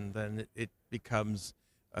grants, and then it becomes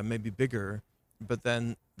maybe bigger, but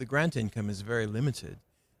then the grant income is very limited.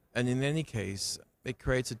 And in any case, it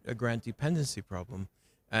creates a grant dependency problem.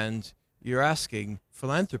 And you're asking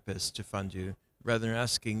philanthropists to fund you rather than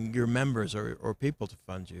asking your members or people to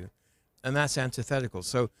fund you. And that's antithetical.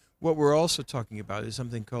 So what we're also talking about is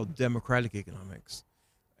something called democratic economics.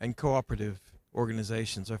 And cooperative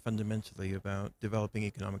organizations are fundamentally about developing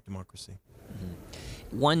economic democracy.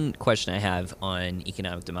 One question I have on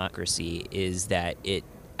economic democracy is that it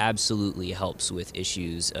absolutely helps with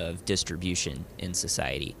issues of distribution in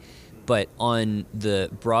society. But on the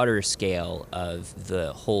broader scale of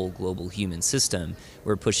the whole global human system,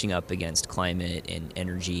 we're pushing up against climate and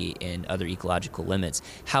energy and other ecological limits.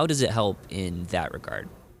 How does it help in that regard?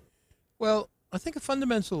 Well, I think a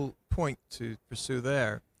fundamental point to pursue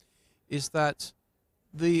there is that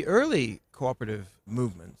the early cooperative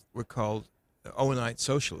movement were called Owenite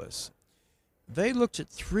socialists. They looked at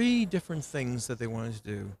three different things that they wanted to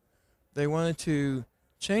do. They wanted to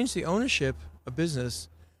change the ownership of business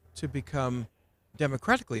to become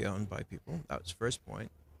democratically owned by people. That was the first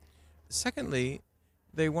point. Secondly,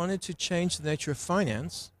 they wanted to change the nature of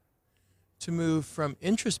finance to move from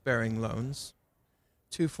interest-bearing loans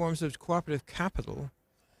to forms of cooperative capital,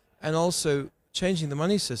 and also changing the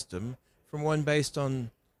money system from one based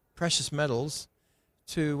on precious metals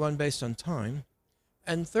to one based on time.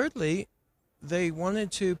 And thirdly, they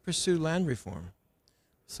wanted to pursue land reform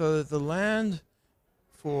so that the land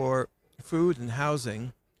for food and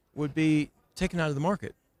housing would be taken out of the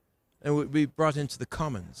market and would be brought into the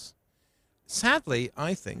commons. Sadly,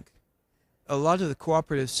 I think a lot of the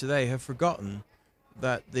cooperatives today have forgotten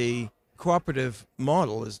that the cooperative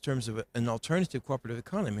model, in terms of an alternative cooperative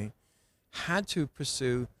economy, had to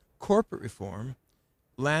pursue corporate reform,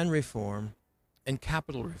 land reform, and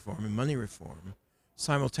capital reform and money reform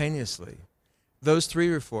simultaneously. Those three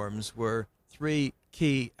reforms were three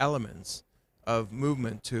key elements of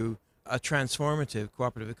movement to a transformative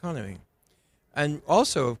cooperative economy. And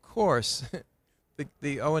also, of course,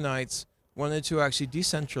 the Owenites wanted to actually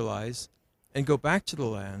decentralize and go back to the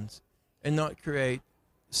land and not create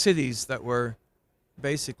cities that were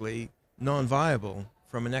basically non-viable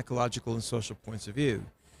from an ecological and social points of view.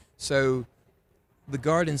 So the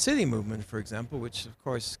Garden City movement, for example, which of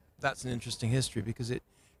course that's an interesting history because it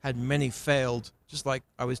had many failed, just like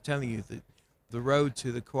I was telling you, the road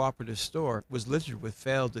to the cooperative store was littered with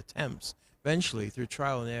failed attempts. Eventually, through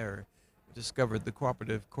trial and error, discovered the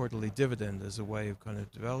cooperative quarterly dividend as a way of kind of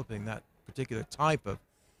developing that particular type of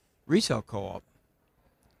retail co-op.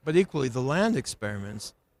 But equally, the land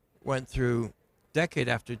experiments went through decade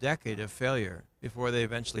after decade of failure before they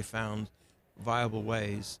eventually found viable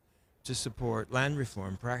ways to support land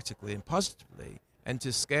reform practically and positively and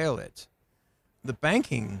to scale it. The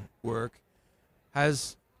banking work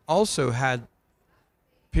has also had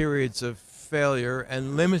periods of failure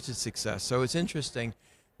and limited success. So it's interesting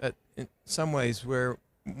that in some ways we're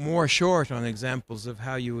more short on examples of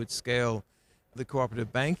how you would scale the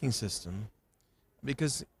cooperative banking system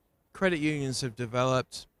because credit unions have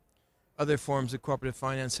developed, other forms of cooperative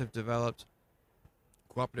finance have developed,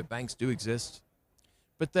 cooperative banks do exist,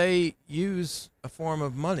 but they use a form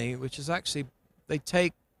of money which is actually, they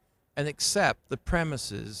take and accept the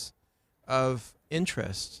premises of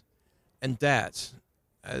interest and debt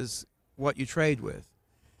as what you trade with.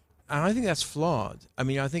 And I think that's flawed. I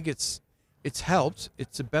mean, I think it's helped.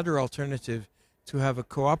 It's a better alternative to have a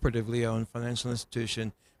cooperatively owned financial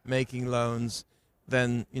institution making loans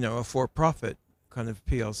than, you know, a for-profit kind of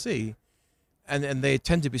PLC. And they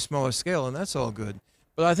tend to be smaller scale, and that's all good.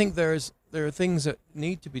 But I think there are things that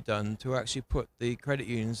need to be done to actually put the credit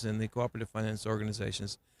unions and the cooperative finance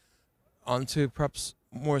organizations onto perhaps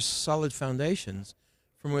more solid foundations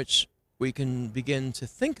from which we can begin to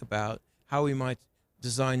think about how we might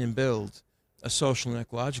design and build a social and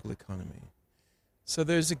ecological economy. So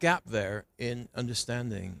there's a gap there in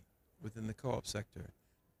understanding within the co-op sector.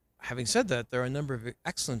 Having said that, there are a number of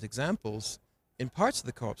excellent examples in parts of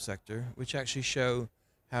the co-op sector which actually show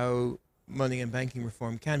how money and banking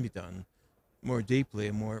reform can be done more deeply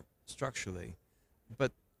and more structurally.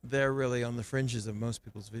 But they're really on the fringes of most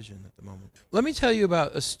people's vision at the moment. Let me tell you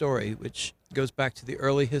about a story which goes back to the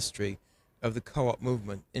early history of the co-op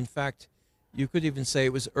movement. In fact, you could even say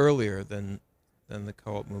it was earlier than the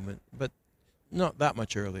co-op movement, but not that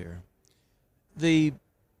much earlier. The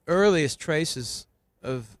earliest traces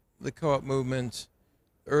of the co-op movement,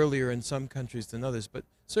 earlier in some countries than others, but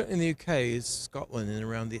certainly in the UK, is Scotland. In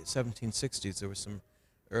around the 1760s, there were some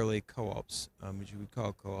early co-ops, which you would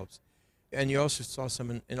call co-ops. And you also saw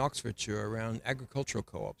some in Oxfordshire around agricultural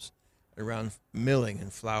co-ops, around milling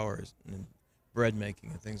and flours and bread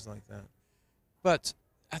making and things like that. But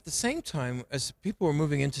at the same time, as people were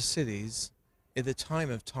moving into cities, at the time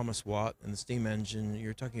of Thomas Watt and the steam engine,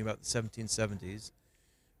 you're talking about the 1770s,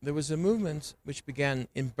 there was a movement which began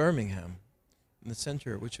in Birmingham, in the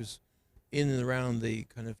center, which was in and around the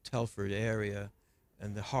kind of Telford area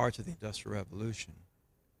and the heart of the Industrial Revolution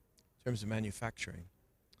in terms of manufacturing.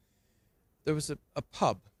 there was a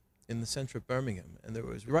pub in the center of Birmingham, and there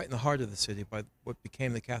was right in the heart of the city by what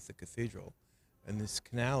became the Catholic Cathedral, and this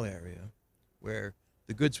canal area where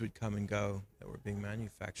the goods would come and go that were being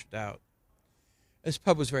manufactured out. This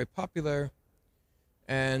pub was very popular,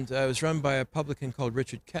 and it was run by a publican called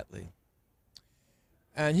Richard Ketley.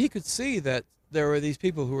 And he could see that there were these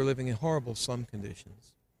people who were living in horrible slum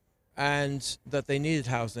conditions, and that they needed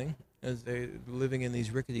housing, as they were living in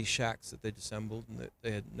these rickety shacks that they'd assembled, and that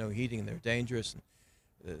they had no heating, and they were dangerous,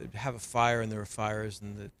 and they'd have a fire, and there were fires,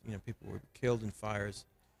 and people were killed in fires.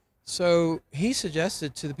 So he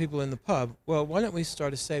suggested to the people in the pub, well, why don't we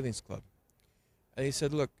start a savings club? And he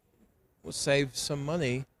said, look, we'll save some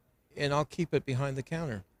money, and I'll keep it behind the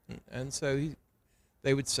counter. And so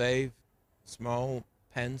they would save small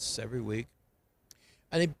pence every week.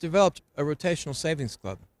 And he developed a rotational savings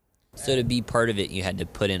club. So to be part of it, you had to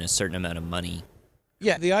put in a certain amount of money.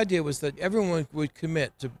 Yeah, the idea was that everyone would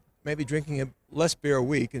commit to maybe drinking less beer a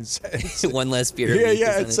week and one less beer a week.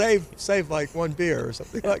 Yeah, and save like one beer or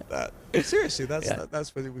something like that. Seriously,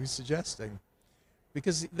 that's what he was suggesting.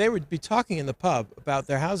 Because they would be talking in the pub about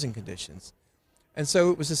their housing conditions. And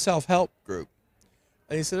so it was a self-help group.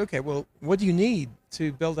 And he said, okay, well, what do you need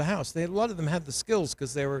to build a house? A lot of them had the skills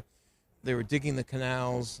because they were digging the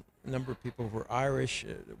canals. A number of people were Irish,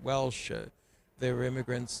 Welsh, they were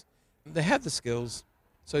immigrants. They had the skills,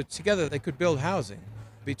 so together they could build housing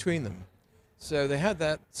between them. So they had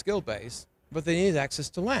that skill base, but they needed access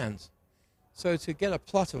to land. So to get a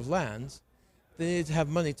plot of land, they needed to have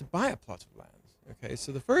money to buy a plot of land. Okay,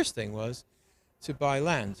 so the first thing was to buy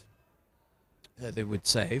land that they would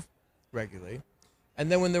save regularly.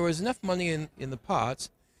 And then when there was enough money in the pot,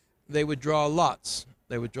 they would draw lots.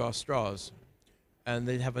 They would draw straws, and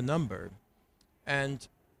they'd have a number. And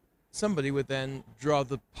somebody would then draw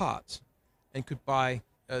the pot and could buy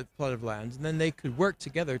a plot of land, and then they could work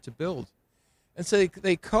together to build. And so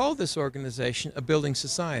they called this organization a building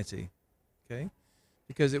society, okay?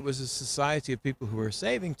 Because it was a society of people who were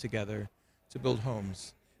saving together to build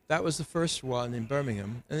homes. That was the first one in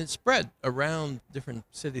Birmingham, and it spread around different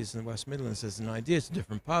cities in the West Midlands as an idea to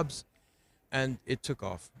different pubs, and it took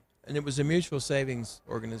off. And it was a mutual savings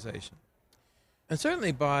organization. And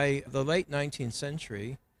certainly by the late 19th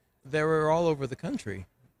century, they were all over the country,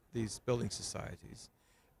 these building societies.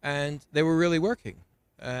 And they were really working,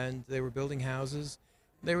 and they were building houses.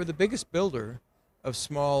 They were the biggest builder of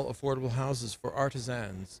small, affordable houses for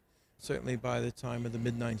artisans, certainly by the time of the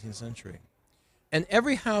mid-19th century. And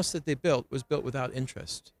every house that they built was built without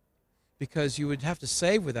interest, because you would have to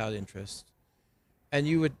save without interest. And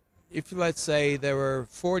you would, if let's say there were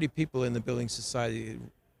 40 people in the building society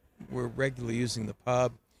who were regularly using the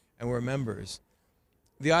pub and were members,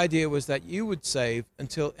 the idea was that you would save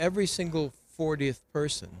until every single 40th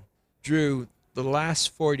person drew the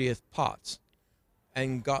last 40th pot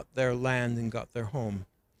and got their land and got their home.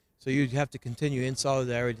 So you'd have to continue in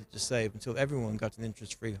solidarity to save until everyone got an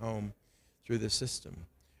interest-free home through the system.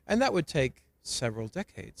 And that would take several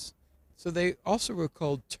decades. So they also were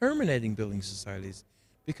called terminating building societies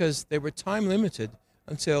because they were time limited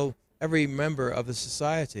until every member of the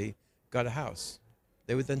society got a house.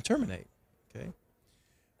 They would then terminate, okay?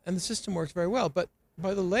 And the system worked very well. But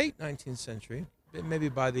by the late 19th century, maybe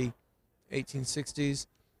by the 1860s,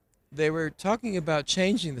 they were talking about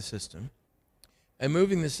changing the system and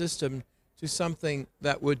moving the system to something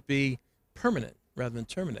that would be permanent rather than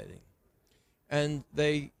terminating. And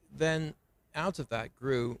they then, out of that,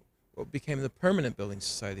 grew what became the permanent building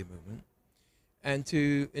society movement. And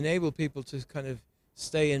to enable people to kind of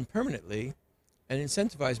stay in permanently and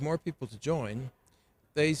incentivize more people to join,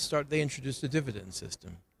 they introduced a dividend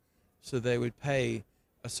system. So they would pay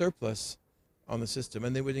a surplus on the system,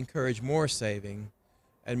 and they would encourage more saving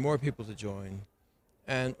and more people to join.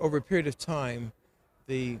 And over a period of time,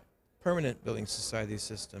 the permanent building society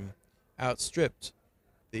system outstripped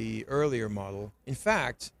the earlier model. In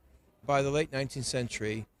fact, by the late 19th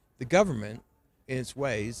century, the government, in its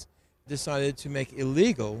ways, decided to make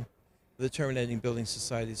illegal the terminating building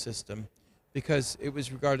society system because it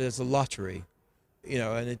was regarded as a lottery,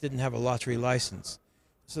 and it didn't have a lottery license.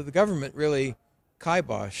 So the government really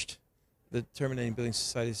kiboshed the terminating building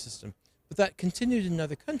society system. But that continued in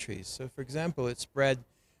other countries. So, for example, it spread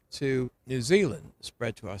to New Zealand, it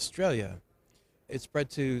spread to Australia, it spread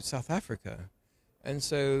to South Africa. And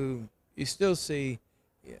so you still see,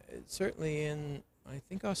 certainly in, I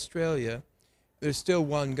think, Australia, there's still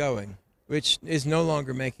one going, which is no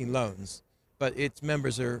longer making loans, but its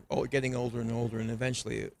members are getting older and older, and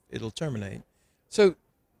eventually it'll terminate. So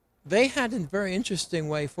they had a very interesting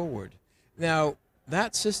way forward. Now,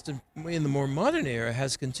 that system in the more modern era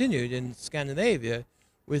has continued in Scandinavia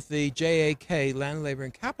with the JAK, Land, Labor,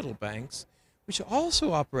 and Capital Banks, which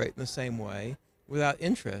also operate in the same way without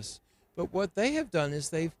interest. But what they have done is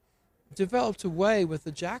they've developed a way with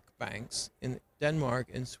the JAK banks in Denmark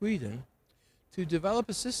and Sweden to develop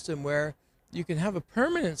a system where you can have a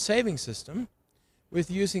permanent saving system with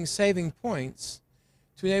using saving points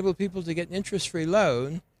to enable people to get an interest-free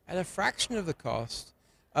loan at a fraction of the cost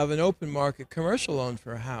of an open market commercial loan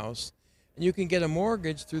for a house. And you can get a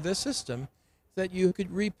mortgage through this system that you could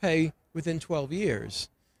repay within 12 years,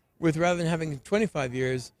 with rather than having 25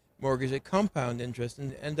 years mortgage at compound interest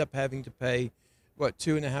and end up having to pay,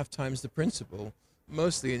 2.5 times the principal,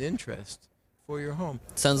 mostly in interest, for your home.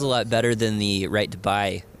 Sounds a lot better than the right to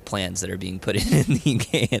buy plans that are being put in the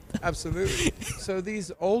UK. Absolutely. So these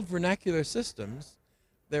old vernacular systems,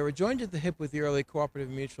 they were joined at the hip with the early cooperative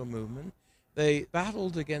mutual movement. They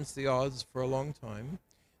battled against the odds for a long time.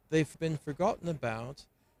 They've been forgotten about.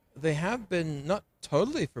 They have been not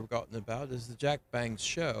totally forgotten about, as the JAK banks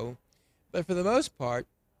show, but for the most part,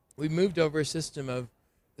 we moved over a system of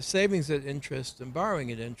savings at interest and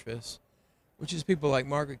borrowing at interest, which is people like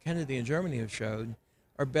Margaret Kennedy in Germany have showed,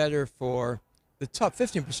 are better for the top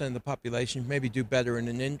 15% of the population, maybe do better in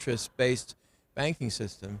an interest-based banking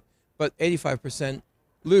system, but 85%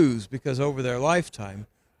 lose because over their lifetime,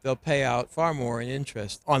 they'll pay out far more in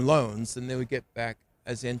interest on loans than they would get back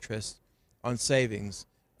as interest on savings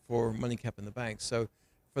for money kept in the bank. So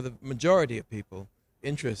for the majority of people,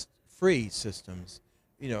 interest-free systems,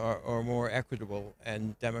 are more equitable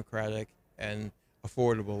and democratic and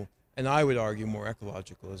affordable, and I would argue more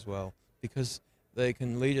ecological as well, because they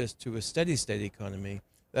can lead us to a steady state economy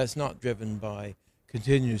that's not driven by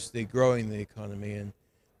continuously growing the economy, and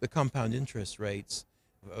the compound interest rates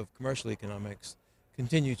of commercial economics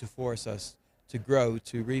continue to force us to grow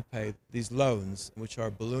to repay these loans, which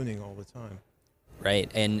are ballooning all the time.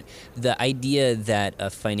 Right, and the idea that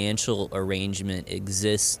a financial arrangement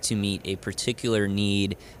exists to meet a particular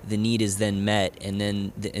need, the need is then met, and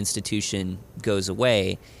then the institution goes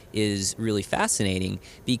away is really fascinating,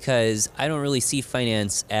 because I don't really see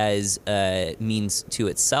finance as a means to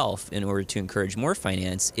itself in order to encourage more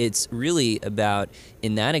finance. It's really about,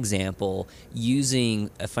 in that example,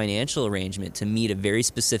 using a financial arrangement to meet a very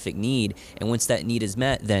specific need, and once that need is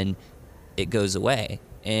met, then it goes away.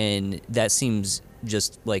 And that seems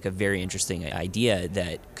just like a very interesting idea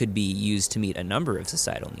that could be used to meet a number of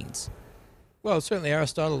societal needs. Well, certainly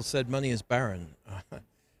Aristotle said money is barren.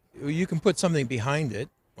 You can put something behind it,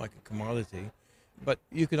 like a commodity, but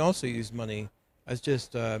you can also use money as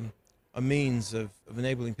just a means of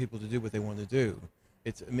enabling people to do what they want to do.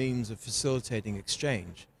 It's a means of facilitating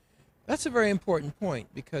exchange. That's a very important point,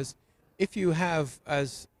 because if you have,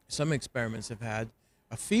 as some experiments have had,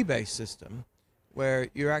 a fee-based system, where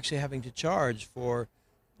you're actually having to charge for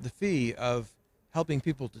the fee of helping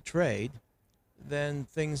people to trade, then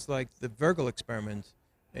things like the Virgil experiment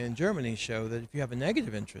in Germany show that if you have a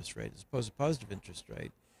negative interest rate as opposed to a positive interest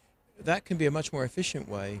rate, that can be a much more efficient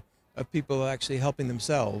way of people actually helping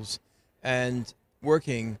themselves and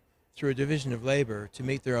working through a division of labor to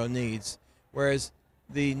meet their own needs, whereas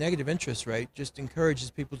the negative interest rate just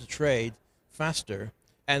encourages people to trade faster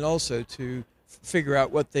and also to figure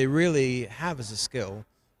out what they really have as a skill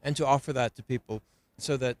and to offer that to people,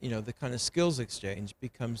 so that the kind of skills exchange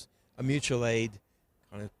becomes a mutual aid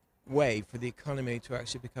kind of way for the economy to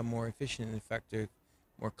actually become more efficient and effective,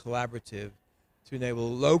 more collaborative, to enable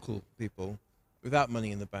local people without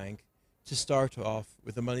money in the bank to start off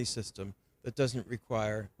with a money system that doesn't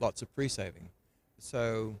require lots of pre-saving.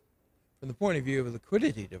 So from the point of view of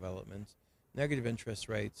liquidity development, negative interest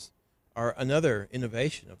rates are another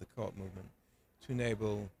innovation of the co-op movement to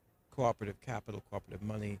enable cooperative capital, cooperative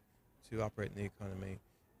money to operate in the economy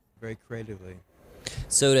very creatively.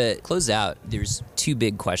 So to close out, there's two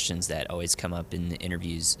big questions that always come up in the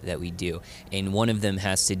interviews that we do. And one of them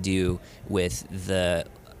has to do with the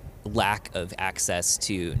lack of access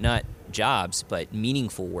to not jobs, but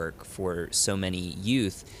meaningful work for so many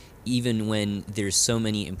youth, even when there's so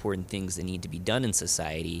many important things that need to be done in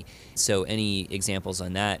society. So any examples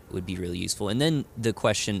on that would be really useful. And then the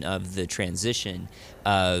question of the transition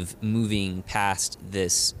of moving past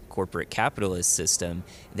this corporate capitalist system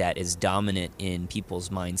that is dominant in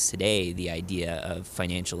people's minds today, the idea of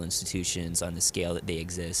financial institutions on the scale that they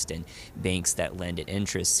exist and banks that lend at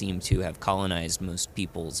interest seem to have colonized most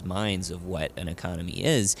people's minds of what an economy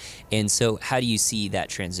is. And so how do you see that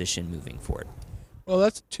transition moving forward? Well,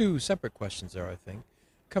 that's two separate questions there, I think.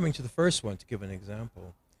 Coming to the first one, to give an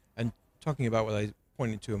example, and talking about what I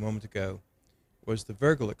pointed to a moment ago, was the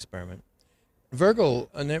Virgil experiment. Virgil,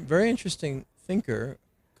 a very interesting thinker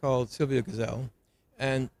called Silvio Gesell,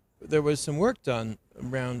 and There was some work done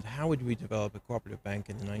around how would we develop a cooperative bank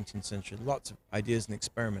in the 19th century. Lots of ideas and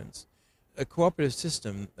experiments. A cooperative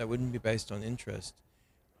system that wouldn't be based on interest,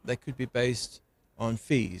 that could be based on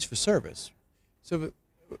fees for service. So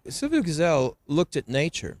Silvio Gesell looked at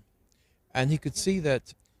nature, and he could see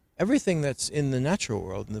that everything that's in the natural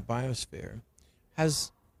world, in the biosphere,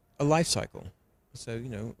 has a life cycle. So,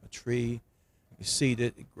 a tree, you seed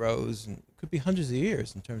it, it grows, and it could be hundreds of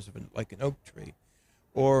years in terms of like an oak tree,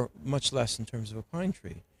 or much less in terms of a pine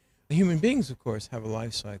tree. Human beings, of course, have a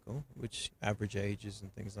life cycle, which average ages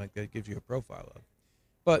and things like that gives you a profile of.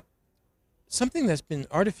 But something that's been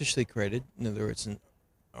artificially created, in other words, an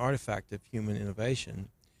artifact of human innovation,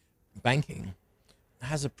 banking,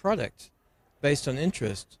 has a product based on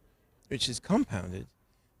interest, which is compounded,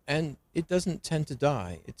 and it doesn't tend to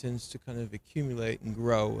die. It tends to kind of accumulate and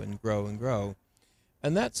grow and grow and grow.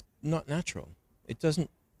 And that's not natural. It doesn't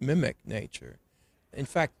mimic nature. In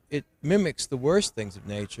fact, it mimics the worst things of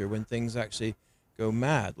nature when things actually go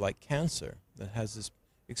mad, like cancer, that has this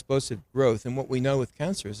explosive growth. And what we know with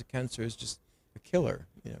cancer is that cancer is just a killer,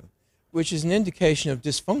 which is an indication of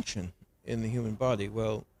dysfunction in the human body.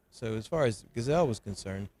 Well, so as far as Gesell was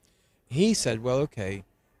concerned, he said, well, okay,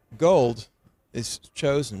 gold is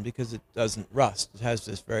chosen because it doesn't rust. It has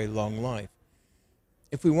this very long life.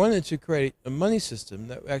 If we wanted to create a money system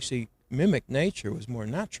that actually mimicked nature, was more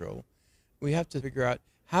natural, we have to figure out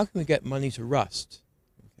how can we get money to rust.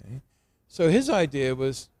 Okay? So his idea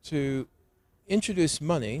was to introduce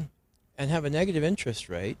money and have a negative interest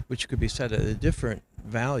rate, which could be set at a different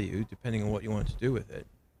value depending on what you want to do with it,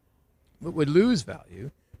 but would lose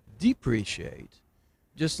value, depreciate,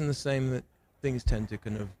 just in the same that things tend to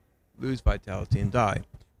kind of lose vitality and die.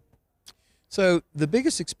 So the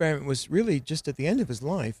biggest experiment was really just at the end of his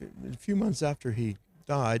life, a few months after he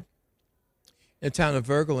died, in the town of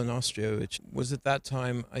Virgil in Austria, which was at that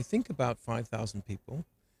time, I think, about 5,000 people.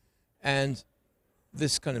 And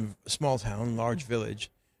this kind of small town, large village,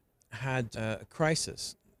 had a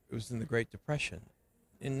crisis. It was in the Great Depression.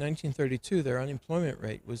 In 1932, their unemployment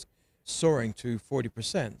rate was soaring to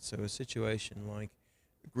 40%, so a situation like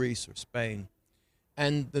Greece or Spain.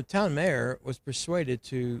 And the town mayor was persuaded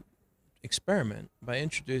to experiment by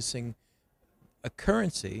introducing a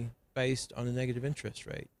currency based on a negative interest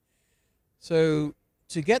rate. So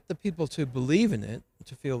to get the people to believe in it,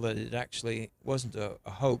 to feel that it actually wasn't a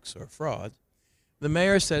hoax or a fraud, the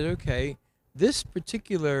mayor said, okay, this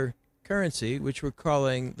particular currency, which we're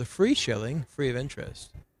calling the free shilling, free of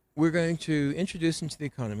interest, we're going to introduce into the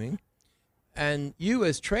economy, and you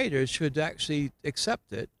as traders should actually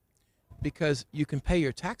accept it because you can pay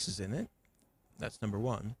your taxes in it. That's number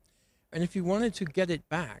one. And if you wanted to get it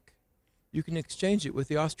back, you can exchange it with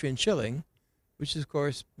the Austrian shilling, which is, of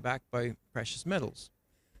course, backed by precious metals.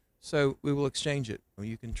 So we will exchange it, or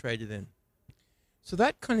you can trade it in. So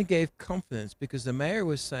that kind of gave confidence, because the mayor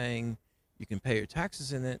was saying you can pay your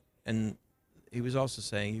taxes in it, and he was also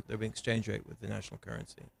saying there'll be an exchange rate with the national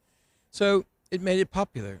currency. So it made it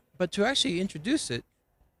popular. But to actually introduce it,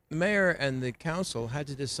 the mayor and the council had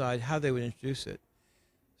to decide how they would introduce it.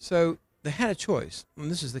 So they had a choice, and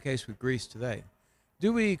this is the case with Greece today.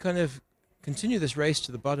 Do we kind of continue this race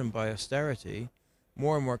to the bottom by austerity,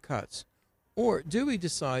 more and more cuts, or do we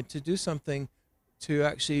decide to do something to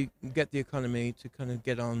actually get the economy to kind of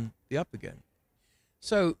get on the up again?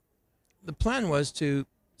 So the plan was to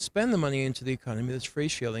spend the money into the economy, that's free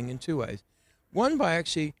shilling, in two ways. One, by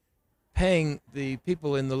actually paying the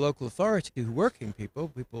people in the local authority, working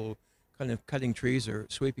people kind of cutting trees or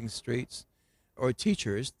sweeping streets, or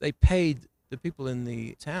teachers, they paid the people in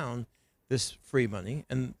the town this free money,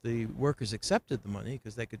 and the workers accepted the money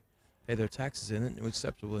because they could pay their taxes in it, and it was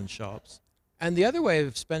acceptable in shops. And the other way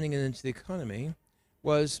of spending it into the economy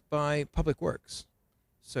was by public works.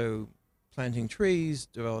 So planting trees,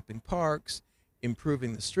 developing parks,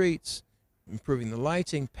 improving the streets, improving the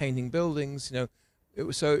lighting, painting buildings, it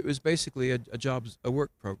was basically a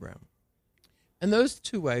work program. And those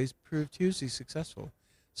two ways proved hugely successful.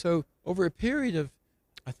 So over a period of,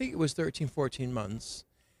 I think it was 13, 14 months,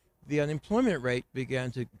 the unemployment rate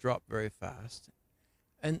began to drop very fast.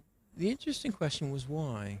 And the interesting question was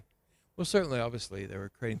why? Well, certainly, obviously, they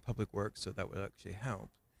were creating public works, so that would actually help.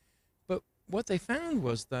 But what they found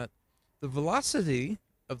was that the velocity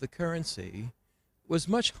of the currency was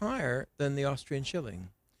much higher than the Austrian shilling.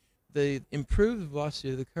 They improved the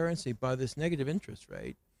velocity of the currency by this negative interest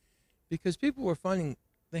rate because people were finding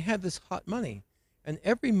they had this hot money. And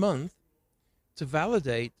every month, to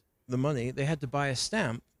validate the money, they had to buy a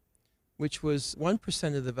stamp, which was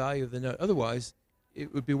 1% of the value of the note. Otherwise,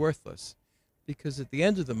 it would be worthless, because at the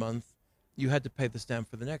end of the month, you had to pay the stamp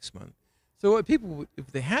for the next month. So what people, if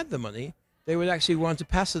they had the money, they would actually want to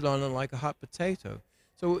pass it on like a hot potato.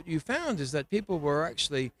 So what you found is that people were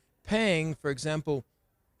actually paying, for example,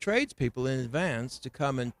 tradespeople in advance to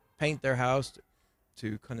come and paint their house,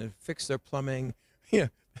 to kind of fix their plumbing.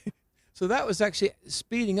 So that was actually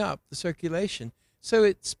speeding up the circulation. So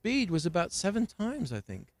its speed was about 7 times, I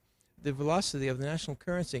think, the velocity of the national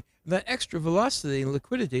currency. That extra velocity and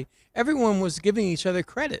liquidity, everyone was giving each other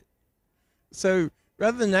credit. So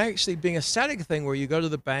rather than actually being a static thing where you go to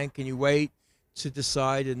the bank and you wait to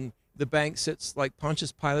decide, and the bank sits like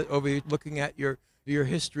Pontius Pilate over you looking at your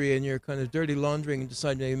history and your kind of dirty laundering and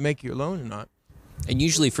deciding to make you a loan or not. And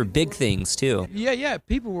usually for big things, too. Yeah.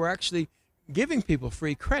 People were actually giving people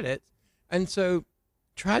free credit. And so,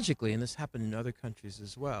 tragically, and this happened in other countries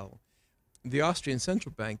as well, the Austrian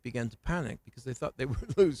central bank began to panic because they thought they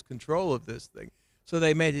would lose control of this thing. So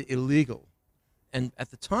they made it illegal. And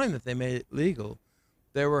at the time that they made it legal,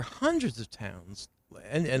 there were hundreds of towns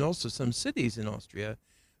and also some cities in Austria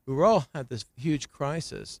who all had this huge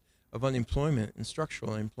crisis of unemployment and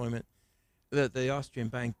structural unemployment, that the Austrian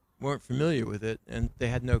bank weren't familiar with it and they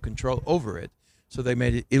had no control over it. So they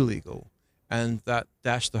made it illegal. And that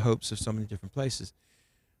dashed the hopes of so many different places.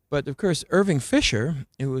 But of course, Irving Fisher,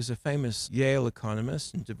 who was a famous Yale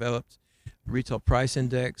economist and developed retail price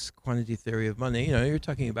index, quantity theory of money, you're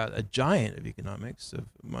talking about a giant of economics, of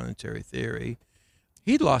monetary theory.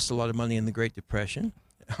 He'd lost a lot of money in the Great Depression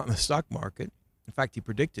on the stock market. In fact, he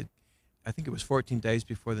predicted, I think it was 14 days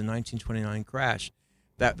before the 1929 crash,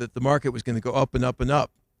 that the market was going to go up and up and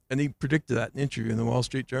up. And he predicted that in an interview in the Wall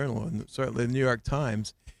Street Journal and certainly the New York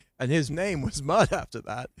Times. And his name was mud after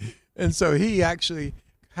that. And so he actually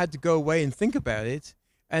had to go away and think about it.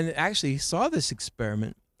 And actually saw this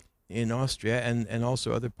experiment in Austria and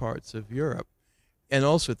also other parts of Europe. And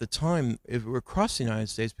also at the time, if we're across the United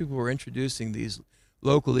States, people were introducing these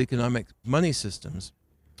local economic money systems.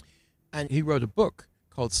 And he wrote a book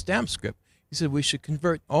called Stamp Script. He said we should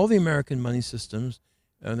convert all the American money systems,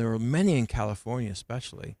 and there were many in California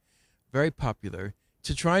especially, very popular,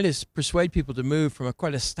 to try to persuade people to move from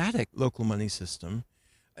quite a static local money system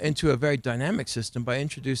into a very dynamic system by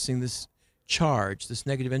introducing this charge, this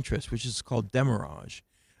negative interest, which is called demurrage.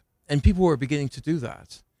 And people were beginning to do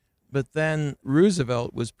that. But then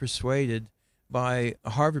Roosevelt was persuaded by a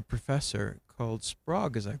Harvard professor called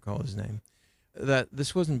Sprague, as I call his name, that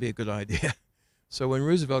this wasn't be a good idea. So when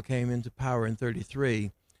Roosevelt came into power in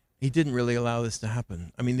 1933, he didn't really allow this to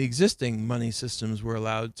happen. I mean, the existing money systems were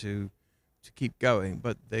allowed to keep going,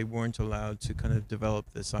 but they weren't allowed to kind of develop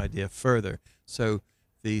this idea further. So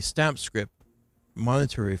the Stamp Script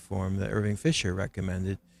monetary reform that Irving Fisher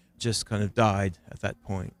recommended just kind of died at that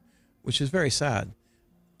point, which is very sad.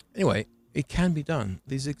 Anyway, it can be done.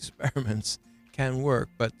 These experiments can work,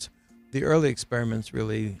 but the early experiments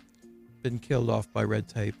really been killed off by red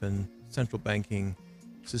tape and central banking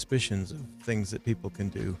suspicions of things that people can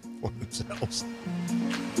do for themselves.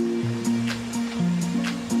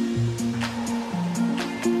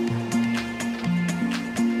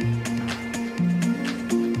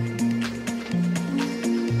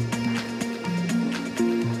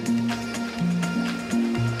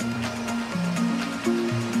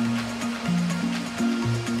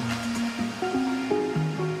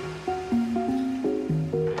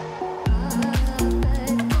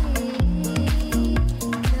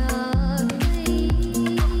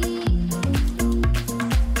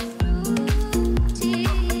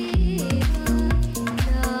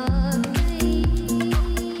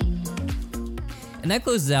 And that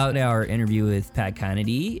closes out our interview with Pat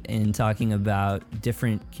Conady in talking about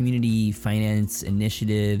different community finance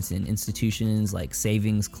initiatives and institutions like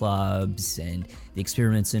savings clubs and the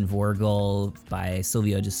experiments in Vorgel by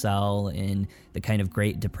Silvio Gesell in the kind of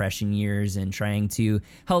Great Depression years, and trying to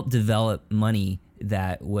help develop money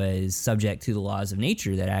that was subject to the laws of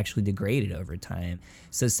nature that actually degraded over time.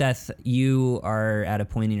 So Seth, you are at a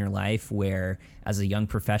point in your life where, as a young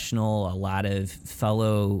professional, a lot of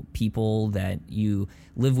fellow people that you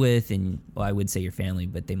live with, and well, I would say your family,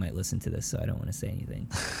 but they might listen to this, so I don't want to say anything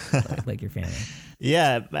like your family.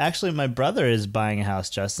 Yeah, actually, my brother is buying a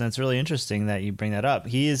house, Justin. It's really interesting that you bring that up.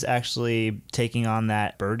 He is actually taking on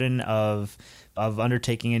that burden of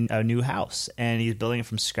undertaking a new house, and he's building it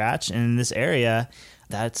from scratch. And in this area,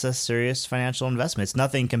 that's a serious financial investment. It's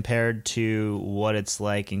nothing compared to what it's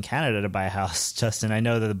like in Canada to buy a house, Justin. I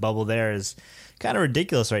know that the bubble there is kind of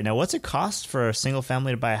ridiculous right now. What's it cost for a single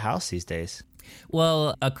family to buy a house these days?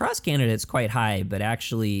 Well, across Canada, it's quite high, but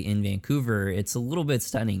actually in Vancouver, it's a little bit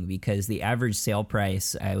stunning because the average sale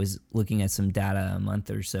price, I was looking at some data a month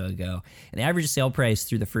or so ago, and the average sale price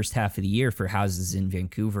through the first half of the year for houses in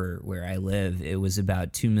Vancouver, where I live, it was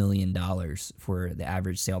about $2 million for the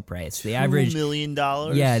average sale price. The average $2 million?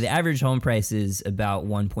 Yeah, the average home price is about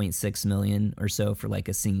 $1.6 million or so for like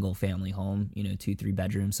a single family home, 2-3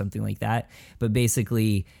 bedrooms, something like that. But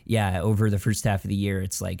basically, yeah, over the first half of the year,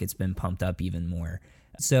 it's been pumped up even more.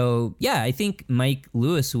 So, yeah, I think Mike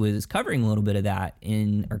Lewis was covering a little bit of that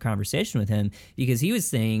in our conversation with him, because he was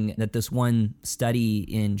saying that this one study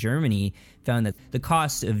in Germany found that the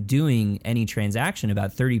cost of doing any transaction,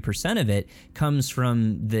 about 30% of it, comes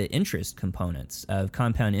from the interest components of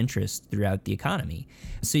compound interest throughout the economy.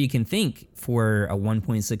 So you can think for a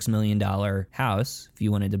 $1.6 million house, if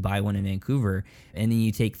you wanted to buy one in Vancouver, and then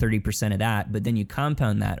you take 30% of that, but then you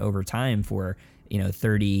compound that over time for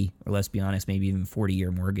 30, or let's be honest, maybe even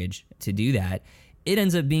 40-year mortgage to do that, it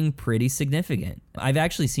ends up being pretty significant. I've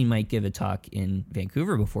actually seen Mike give a talk in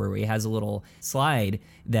Vancouver before where he has a little slide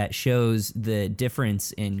that shows the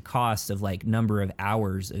difference in cost of like number of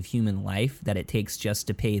hours of human life that it takes just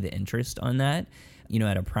to pay the interest on that,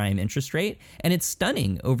 at a prime interest rate. And it's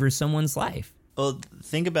stunning over someone's life. Well,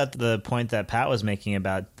 think about the point that Pat was making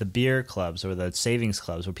about the beer clubs or the savings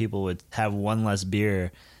clubs where people would have one less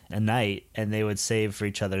beer a night and they would save for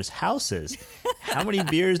each other's houses. How many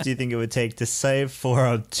beers do you think it would take to save for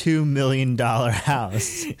a $2 million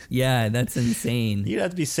house? Yeah, that's insane. You'd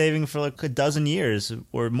have to be saving for like a dozen years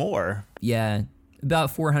or more. Yeah,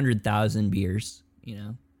 about 400,000 beers,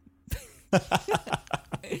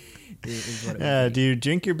 Do you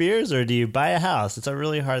drink your beers or do you buy a house? It's a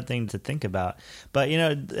really hard thing to think about. But,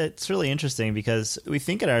 it's really interesting because we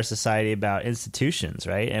think in our society about institutions,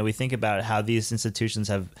 right? And we think about how these institutions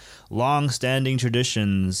have long-standing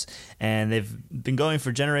traditions and they've been going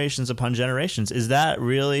for generations upon generations. Is that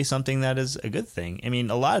really something that is a good thing? I mean,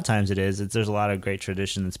 a lot of times it is. There's a lot of great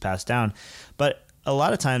tradition that's passed down. But a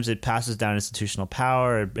lot of times it passes down institutional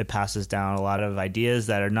power, it passes down a lot of ideas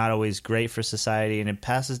that are not always great for society, and it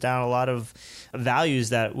passes down a lot of values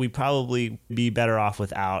that we probably be better off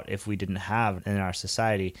without if we didn't have in our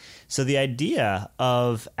society. So the idea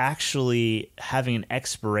of actually having an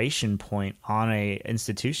expiration point on a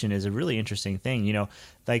institution is a really interesting thing.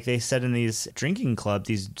 Like they said in these drinking clubs,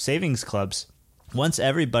 these savings clubs, once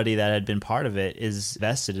everybody that had been part of it is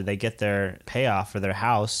vested, they get their payoff for their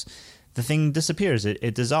house, the thing disappears.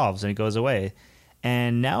 It dissolves and it goes away.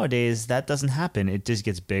 And nowadays, that doesn't happen. It just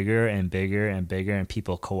gets bigger and bigger and bigger, and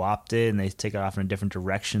people co-opt it, and they take it off in a different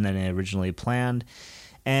direction than they originally planned.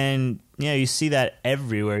 And, you see that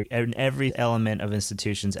everywhere, in every element of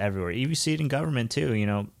institutions everywhere. You see it in government,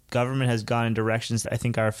 too. Government has gone in directions that I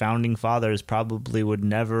think our founding fathers probably would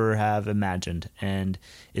never have imagined. And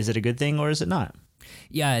is it a good thing or is it not?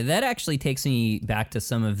 Yeah, that actually takes me back to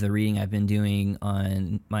some of the reading I've been doing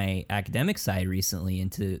on my academic side recently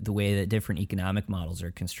into the way that different economic models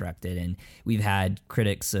are constructed. And we've had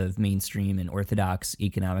critics of mainstream and orthodox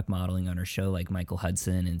economic modeling on our show, like Michael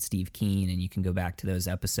Hudson and Steve Keen, and you can go back to those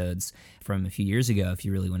episodes from a few years ago if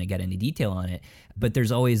you really want to get into detail on it. But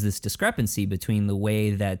there's always this discrepancy between the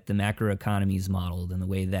way that the macroeconomy is modeled and the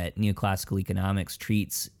way that neoclassical economics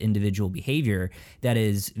treats individual behavior that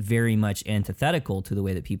is very much antithetical to the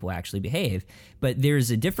way that people actually behave. But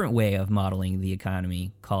there's a different way of modeling the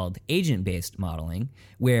economy called agent-based modeling,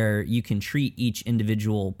 where you can treat each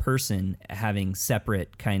individual person having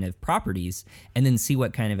separate kind of properties and then see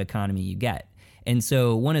what kind of economy you get. And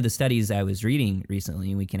so one of the studies I was reading recently,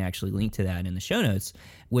 and we can actually link to that in the show notes,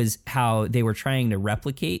 was how they were trying to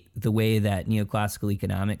replicate the way that neoclassical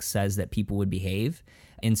economics says that people would behave.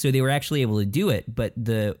 And so they were actually able to do it, but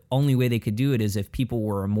the only way they could do it is if people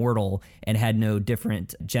were immortal and had no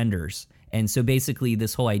different genders. And so basically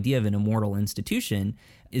this whole idea of an immortal institution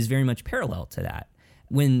is very much parallel to that.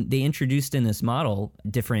 When they introduced in this model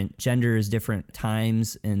different genders, different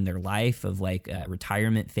times in their life of like a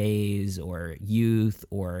retirement phase or youth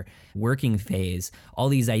or working phase, all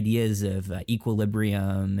these ideas of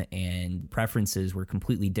equilibrium and preferences were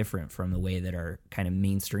completely different from the way that our kind of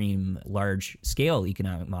mainstream large scale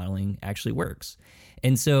economic modeling actually works.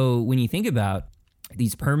 And so when you think about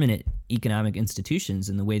these permanent economic institutions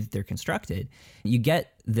and the way that they're constructed, you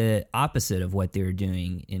get the opposite of what they were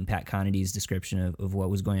doing in Pat Conaty's description of what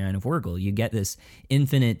was going on in Wurgel. You get this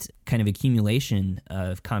infinite kind of accumulation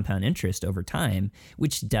of compound interest over time,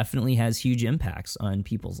 which definitely has huge impacts on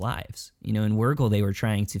people's lives. In Wurgel, they were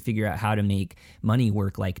trying to figure out how to make money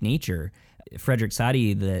work like nature. Frederick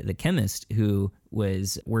Soddy, the chemist who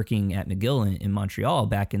was working at McGill in Montreal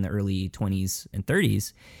back in the early 20s and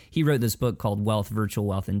 30s, he wrote this book called Wealth, Virtual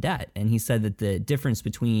Wealth, and Debt. And he said that the difference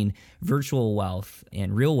between virtual wealth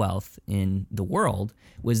and real wealth in the world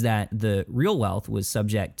was that the real wealth was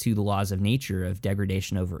subject to the laws of nature, of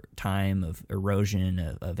degradation over time, of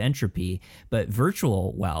erosion, of entropy. But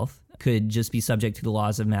virtual wealth could just be subject to the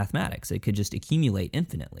laws of mathematics. It could just accumulate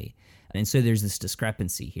infinitely. And so there's this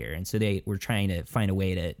discrepancy here. And so they were trying to find a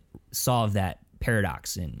way to solve that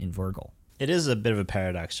paradox in Virgil. It is a bit of a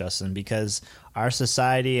paradox, Justin, because our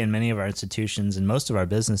society and many of our institutions and most of our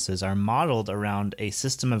businesses are modeled around a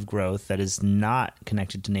system of growth that is not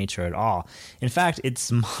connected to nature at all. In fact,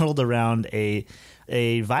 it's modeled around a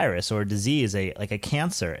virus or a disease, like a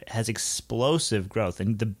cancer. It has explosive growth,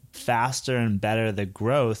 and the faster and better the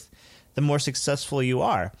growth, the more successful you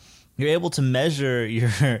are. You're able to measure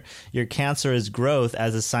your cancerous growth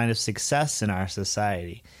as a sign of success in our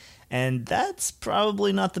society. And that's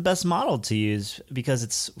probably not the best model to use because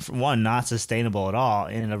it's, for one, not sustainable at all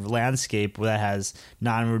in a landscape that has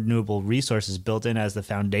non-renewable resources built in as the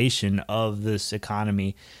foundation of this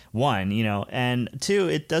economy, one, and two,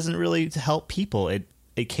 it doesn't really help people. It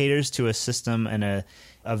caters to a system and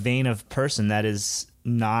a vein of person that is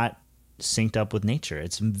not synced up with nature.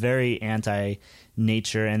 It's very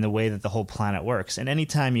anti-nature and the way that the whole planet works. And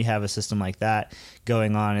anytime you have a system like that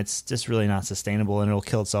going on, it's just really not sustainable and it'll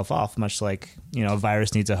kill itself off, much like, a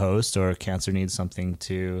virus needs a host or cancer needs something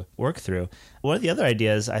to work through. One of the other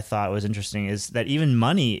ideas I thought was interesting is that even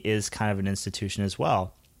money is kind of an institution as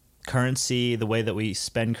well. Currency, the way that we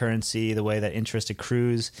spend currency, the way that interest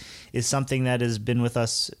accrues is something that has been with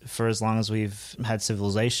us for as long as we've had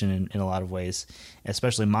civilization in a lot of ways,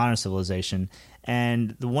 especially modern civilization.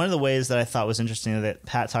 And one of the ways that I thought was interesting that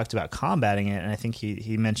Pat talked about combating it, and I think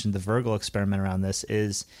he mentioned the Virgil experiment around this,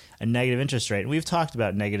 is a negative interest rate. We've talked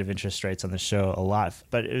about negative interest rates on the show a lot,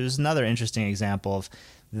 but it was another interesting example of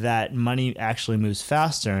that money actually moves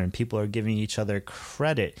faster and people are giving each other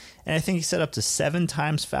credit. And I think he said up to 7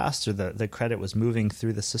 times faster the credit was moving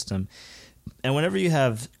through the system. And whenever you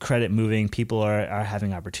have credit moving, people are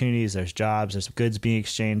having opportunities, there's jobs, there's goods being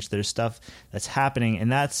exchanged, there's stuff that's happening. And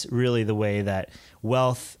that's really the way that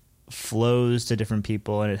wealth flows to different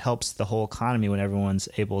people, and it helps the whole economy when everyone's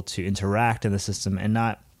able to interact in the system and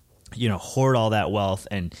not, hoard all that wealth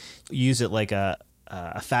and use it like a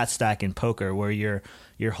fat stack in poker where you're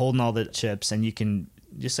holding all the chips and you can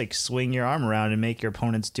just like swing your arm around and make your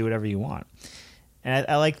opponents do whatever you want. And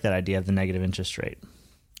I like that idea of the negative interest rate.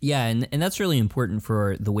 Yeah, and that's really important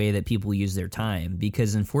for the way that people use their time,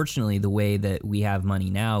 because unfortunately the way that we have money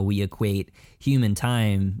now, we equate human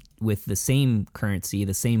time with the same currency,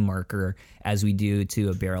 the same marker as we do to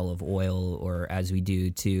a barrel of oil or as we do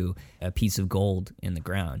to a piece of gold in the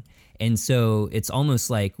ground. And so it's almost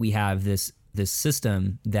like we have this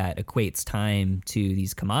system that equates time to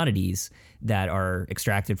these commodities that are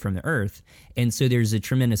extracted from the earth. And so there's a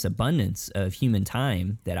tremendous abundance of human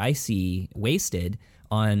time that I see wasted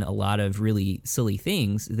on a lot of really silly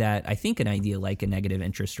things that I think an idea like a negative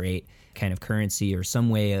interest rate kind of currency or some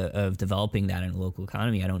way of developing that in a local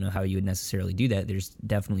economy. I don't know how you would necessarily do that. There's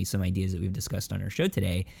definitely some ideas that we've discussed on our show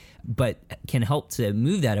today, but can help to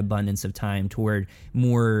move that abundance of time toward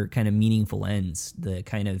more kind of meaningful ends, the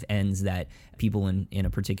kind of ends that people in a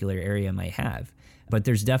particular area might have. But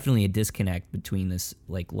there's definitely a disconnect between this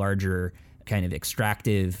like larger kind of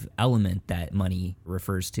extractive element that money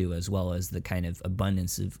refers to, as well as the kind of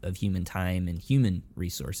abundance of human time and human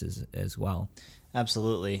resources as well.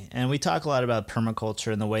 Absolutely. And we talk a lot about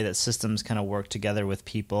permaculture and the way that systems kind of work together with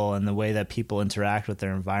people and the way that people interact with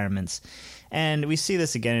their environments. And we see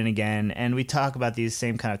this again and again, and we talk about these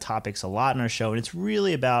same kind of topics a lot in our show, and it's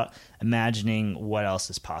really about imagining what else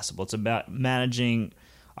is possible. It's about managing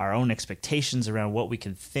our own expectations around what we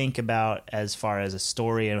can think about as far as a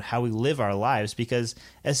story and how we live our lives, because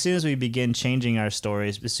as soon as we begin changing our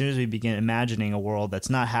stories, as soon as we begin imagining a world that's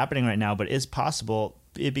not happening right now but is possible,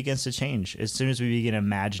 it begins to change. As soon as we begin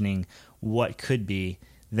imagining what could be,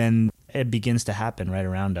 then it begins to happen right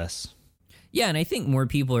around us. Yeah, and I think more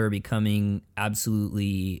people are becoming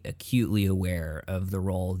absolutely acutely aware of the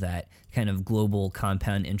role that kind of global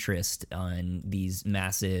compound interest on these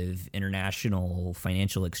massive international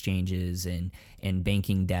financial exchanges and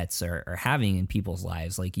banking debts are having in people's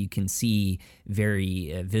lives. Like, you can see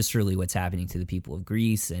very viscerally what's happening to the people of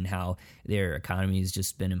Greece and how their economy has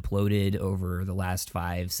just been imploded over the last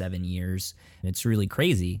 5-7 years. And it's really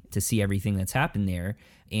crazy to see everything that's happened there.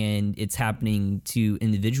 And it's happening to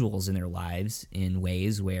individuals in their lives in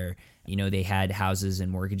ways where, you know, they had houses and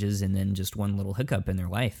mortgages and then just one little hiccup in their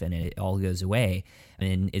life and it all goes away.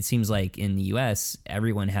 And it seems like in the U.S.,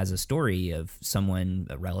 everyone has a story of someone,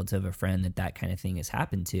 a relative, a friend, that kind of thing has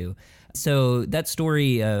happened to. So that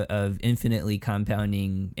story of infinitely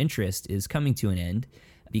compounding interest is coming to an end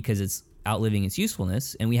because it's outliving its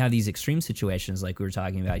usefulness. And we have these extreme situations like we were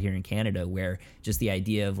talking about here in Canada, where just the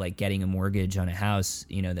idea of like getting a mortgage on a house,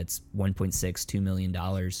 you know, that's $1.6–2 million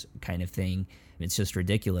kind of thing, it's just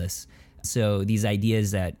ridiculous. So these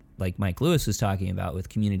ideas that like Mike Lewis was talking about with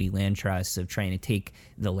community land trusts of trying to take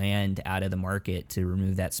the land out of the market to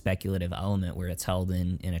remove that speculative element where it's held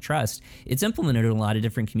in a trust, it's implemented in a lot of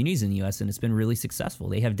different communities in the U.S. and it's been really successful.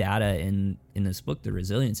 They have data in this book, The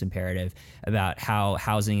Resilience Imperative, about how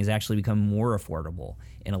housing has actually become more affordable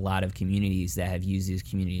in a lot of communities that have used these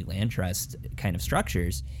community land trust kind of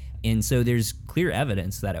structures. And so there's clear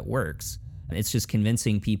evidence that it works. It's just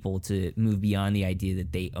convincing people to move beyond the idea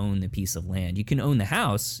that they own the piece of land. You can own the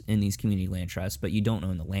house in these community land trusts, but you don't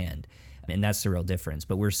own the land. And that's the real difference.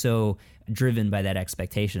 But we're so driven by that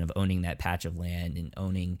expectation of owning that patch of land and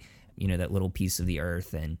owning, you know, that little piece of the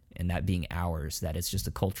earth and that being ours, that it's just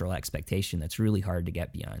a cultural expectation that's really hard to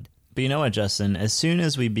get beyond. But you know what, Justin? As soon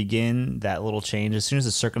as we begin that little change, as soon as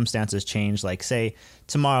the circumstances change, like say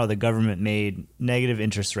tomorrow the government made negative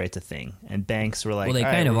interest rates a thing and banks were like, well, they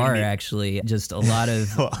all kind right, of are actually. Just a lot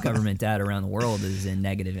of government debt around the world is in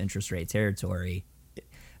negative interest rate territory.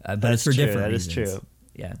 But it's for different reasons. That is true.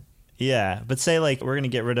 Yeah. Yeah. But say like we're going to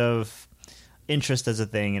get rid of interest as a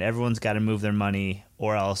thing and everyone's got to move their money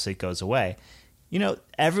or else it goes away. You know,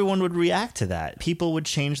 everyone would react to that. People would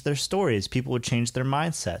change their stories. People would change their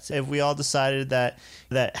mindsets. If we all decided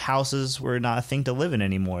that houses were not a thing to live in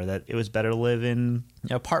anymore, that it was better to live in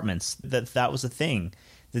apartments, that was a thing.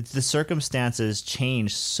 The circumstances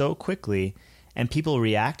change so quickly and people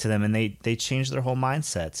react to them and they change their whole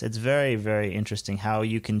mindsets. It's very, very interesting how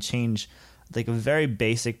you can change like a very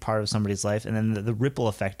basic part of somebody's life and then the ripple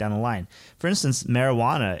effect down the line. For instance,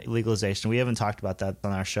 marijuana legalization, we haven't talked about that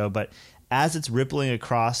on our show, but as it's rippling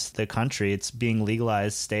across the country, it's being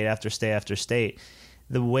legalized state after state after state.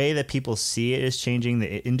 The way that people see it is changing.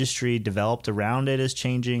 The industry developed around it is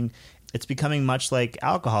changing. It's becoming much like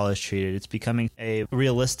alcohol is treated. It's becoming a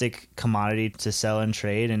realistic commodity to sell and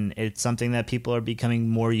trade, and it's something that people are becoming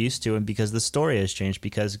more used to. And because the story has changed,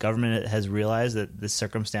 because government has realized that the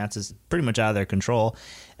circumstance is pretty much out of their control,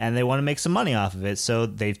 and they want to make some money off of it, so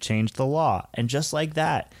they've changed the law. And just like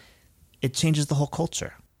that, it changes the whole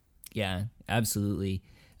culture. Yeah, absolutely.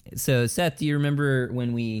 So, Seth, do you remember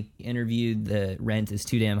when we interviewed the rent is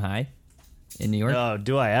too damn high in New York? Oh,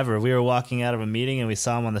 do I ever? We were walking out of a meeting and we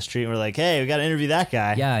saw him on the street and we're like, hey, we got to interview that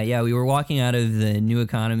guy. Yeah. We were walking out of the New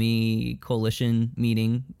Economy Coalition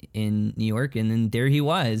meeting in New York, and then there he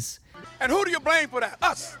was. And who do you blame for that?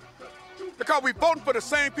 Us. Because we voting for the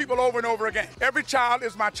same people over and over again. Every child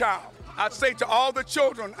is my child. I say to all the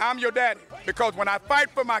children, I'm your daddy. Because when I fight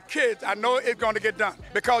for my kids, I know it's going to get done.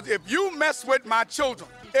 Because if you mess with my children,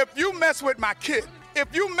 if you mess with my kid,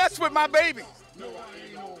 if you mess with my babies,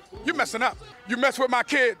 you're messing up. You mess with my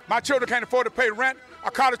kid, my children can't afford to pay rent,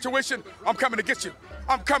 or college tuition, I'm coming to get you.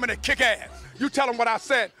 I'm coming to kick ass. You tell them what I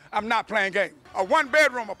said, I'm not playing games. A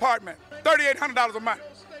one-bedroom apartment, $3,800 a month.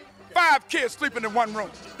 5 kids sleeping in one room.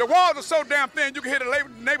 The walls are so damn thin, you can hear the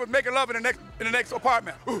neighbors making love in the next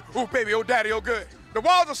apartment. Ooh, baby, oh, daddy, oh, good. The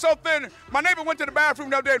walls are so thin, my neighbor went to the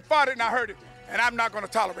bathroom the other day and farted, and I heard it. And I'm not going to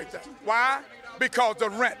tolerate that. Why? Because the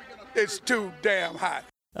rent is too damn high.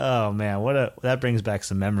 Oh, man, that brings back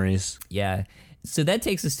some memories. Yeah. So that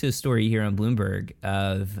takes us to a story here on Bloomberg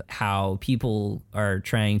of how people are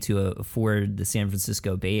trying to afford the San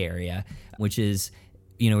Francisco Bay Area, which is,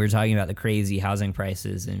 you know, we were talking about the crazy housing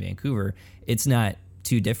prices in Vancouver. It's not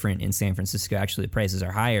too different in San Francisco. Actually, the prices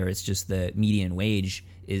are higher. It's just the median wage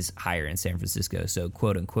is higher in San Francisco. So,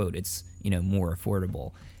 quote unquote, it's, you know, more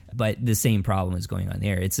affordable. But the same problem is going on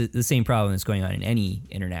there. It's the same problem that's going on in any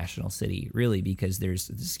international city, really, because there's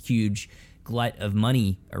this huge glut of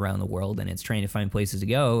money around the world and it's trying to find places to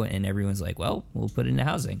go. And everyone's like, well, we'll put it into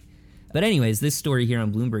housing. But anyways, this story here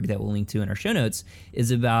on Bloomberg that we'll link to in our show notes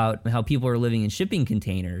is about how people are living in shipping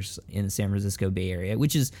containers in the San Francisco Bay Area,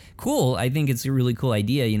 which is cool. I think it's a really cool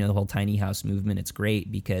idea. You know, the whole tiny house movement, it's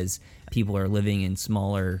great because people are living in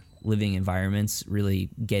smaller living environments, really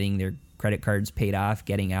getting their credit cards paid off,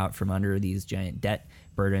 getting out from under these giant debt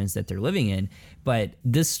burdens that they're living in. But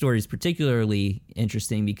this story is particularly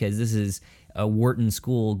interesting because this is a Wharton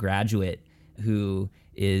School graduate who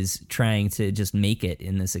is trying to just make it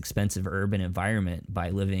in this expensive urban environment by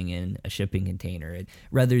living in a shipping container,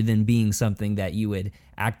 rather than being something that you would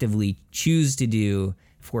actively choose to do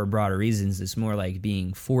for broader reasons. It's more like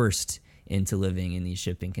being forced into living in these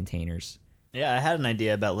shipping containers. Yeah, I had an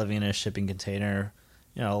idea about living in a shipping container,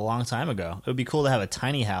 a long time ago. It would be cool to have a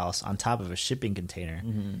tiny house on top of a shipping container,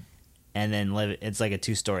 and then live. It's like a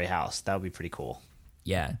 2-story house. That would be pretty cool.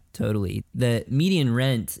 Yeah, totally. The median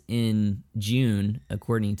rent in June,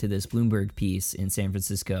 according to this Bloomberg piece in San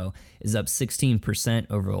Francisco, is up 16%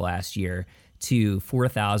 over the last year to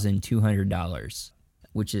 $4,200,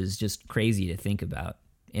 which is just crazy to think about.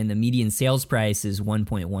 And the median sales price is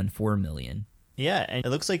 $1.14 million. Yeah, and it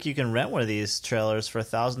looks like you can rent one of these trailers for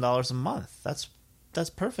 $1,000 a month. That's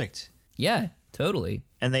perfect. Yeah, totally.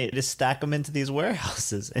 And they just stack them into these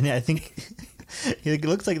warehouses. And I think it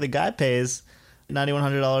looks like the guy pays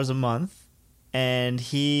 $9,100 a month, and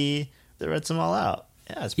he rents them all out.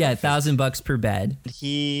 Yeah, it's perfect. $1,000 per bed.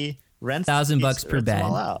 He rents $1,000 per bed. Them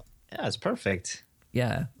all out. Yeah, it's perfect.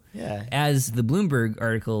 Yeah. Yeah. As the Bloomberg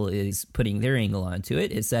article is putting their angle onto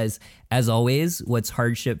it, it says, as always, what's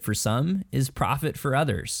hardship for some is profit for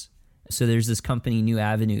others. So there's this company, New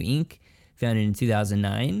Avenue Inc., founded in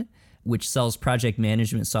 2009, which sells project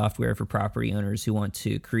management software for property owners who want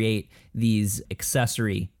to create these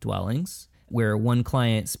accessory dwellings, where one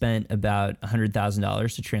client spent about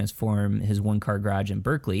 $100,000 to transform his one-car garage in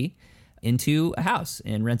Berkeley into a house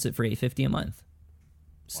and rents it for $850 a month.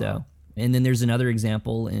 So, and then there's another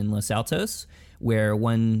example in Los Altos where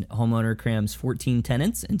one homeowner crams 14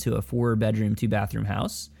 tenants into a 4-bedroom, 2-bathroom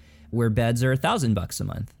house where beds are $1,000 a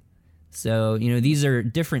month. So, these are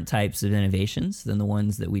different types of innovations than the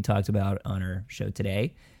ones that we talked about on our show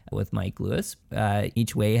today with Mike Lewis.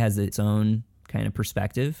 Each way has its own kind of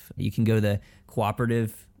perspective. You can go the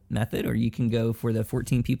cooperative method, or you can go for the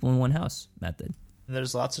 14 people in one house method.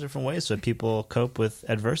 There's lots of different ways that people cope with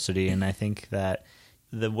adversity, and I think that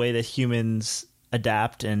the way that humans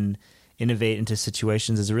adapt and innovate into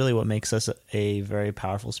situations is really what makes us a very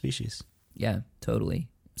powerful species. Yeah, totally.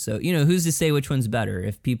 So, who's to say which one's better?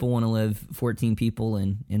 If people want to live 14 people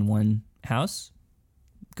in one house,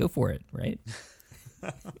 go for it, right?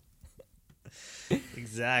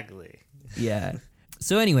 Exactly. Yeah.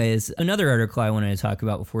 So anyways, another article I wanted to talk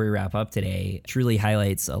about before we wrap up today truly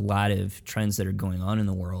highlights a lot of trends that are going on in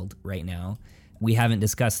the world right now. We haven't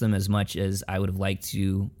discussed them as much as I would have liked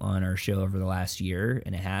to on our show over the last year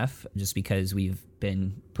and a half, just because we've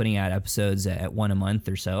been putting out episodes at one a month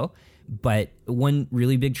or so. But one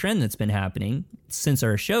really big trend that's been happening since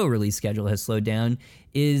our show release schedule has slowed down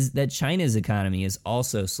is that China's economy is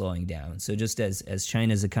also slowing down. So just as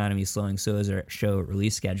China's economy is slowing, so is our show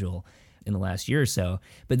release schedule in the last year or so.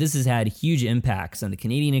 But this has had huge impacts on the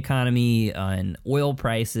Canadian economy, on oil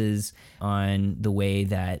prices, on the way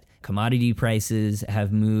that commodity prices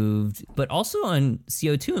have moved, but also on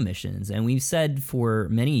CO2 emissions. And we've said for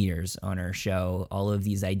many years on our show, all of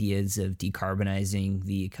these ideas of decarbonizing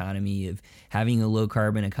the economy, of having a low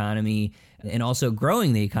carbon economy, and also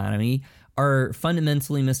growing the economy are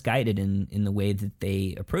fundamentally misguided in the way that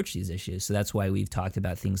they approach these issues. So that's why we've talked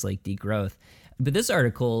about things like degrowth. But this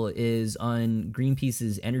article is on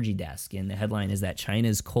Greenpeace's energy desk, and the headline is that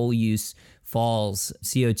China's coal use falls.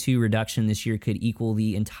 CO2 reduction this year could equal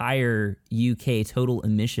the entire UK total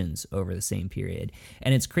emissions over the same period.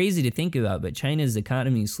 And it's crazy to think about, but China's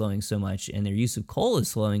economy is slowing so much and their use of coal is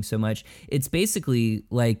slowing so much, it's basically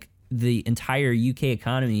like the entire UK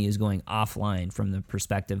economy is going offline from the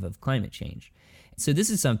perspective of climate change. So this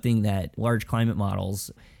is something that large climate models,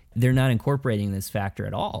 they're not incorporating this factor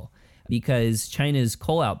at all, because China's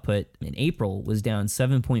coal output in April was down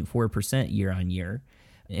 7.4% year on year.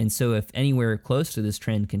 And so if anywhere close to this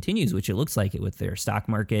trend continues, which it looks like it with their stock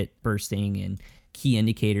market bursting and key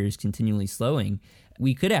indicators continually slowing,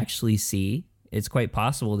 we could actually see, it's quite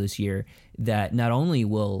possible this year, that not only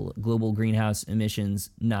will global greenhouse emissions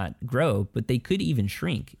not grow, but they could even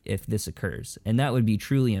shrink if this occurs. And that would be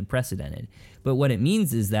truly unprecedented. But what it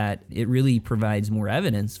means is that it really provides more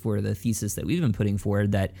evidence for the thesis that we've been putting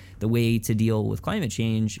forward, that the way to deal with climate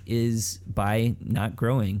change is by not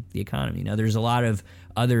growing the economy. Now, there's a lot of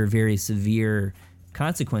other very severe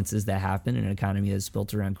consequences that happen in an economy that's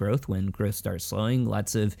built around growth. When growth starts slowing,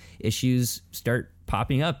 lots of issues start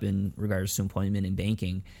popping up in regards to employment and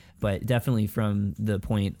banking. But definitely from the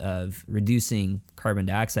point of reducing carbon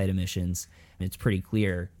dioxide emissions, it's pretty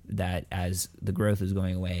clear that as the growth is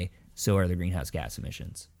going away, so are the greenhouse gas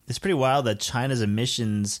emissions. It's pretty wild that China's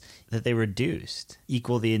emissions that they reduced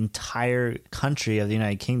equal the entire country of the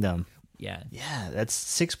United Kingdom. Yeah. Yeah, that's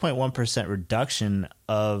 6.1% reduction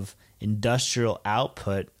of industrial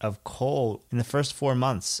output of coal in the first 4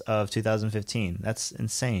 months of 2015. That's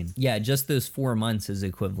insane. Yeah, just those 4 months is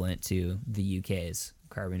equivalent to the UK's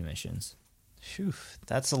carbon emissions. Phew,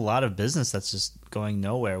 that's a lot of business that's just going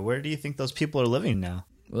nowhere. Where do you think those people are living now?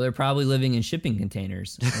 Well, they're probably living in shipping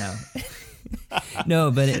containers now.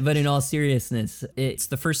 No, but in all seriousness, it's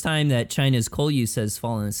the first time that China's coal use has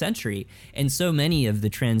fallen a century. And so many of the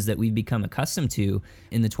trends that we've become accustomed to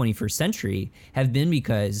in the 21st century have been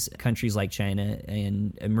because countries like China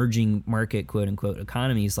and emerging market, quote unquote,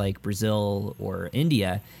 economies like Brazil or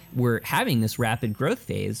India were having this rapid growth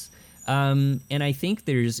phase. And I think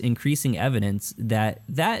there's increasing evidence that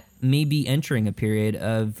that may be entering a period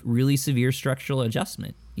of really severe structural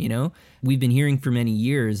adjustment. You know, we've been hearing for many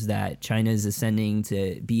years that China is ascending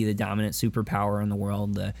to be the dominant superpower in the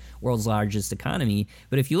world, the world's largest economy.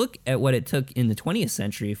 But if you look at what it took in the 20th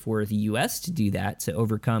century for the U.S. to do that, to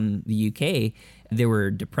overcome the UK, there were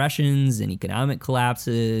depressions and economic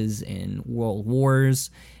collapses and world wars.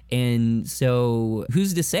 And so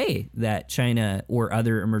who's to say that China or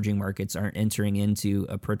other emerging markets aren't entering into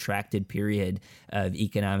a protracted period of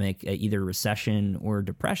economic either recession or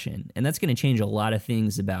depression? And that's going to change a lot of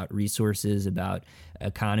things about resources, about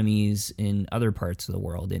economies in other parts of the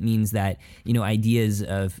world. It means that, you know, ideas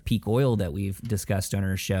of peak oil that we've discussed on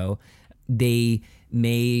our show, they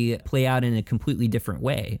may play out in a completely different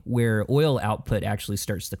way, where oil output actually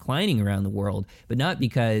starts declining around the world, but not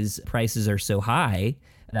because prices are so high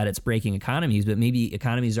that it's breaking economies, but maybe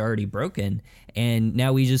economies are already broken, and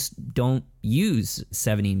now we just don't use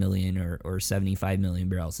 70 million or 75 million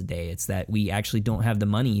barrels a day. It's that we actually don't have the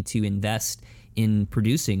money to invest in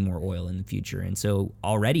producing more oil in the future. And so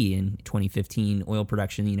already in 2015, oil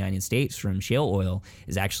production in the United States from shale oil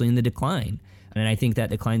is actually in the decline. And I think that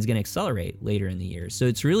decline is going to accelerate later in the year. So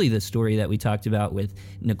it's really the story that we talked about with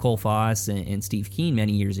Nicole Foss and Steve Keen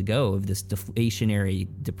many years ago of this deflationary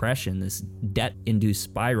depression, this debt-induced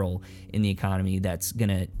spiral in the economy that's going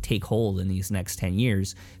to take hold in these next 10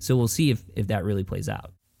 years. So we'll see if that really plays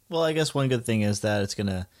out. Well, I guess one good thing is that it's going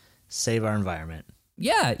to save our environment.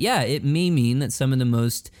 Yeah, it may mean that some of the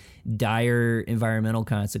most dire environmental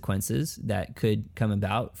consequences that could come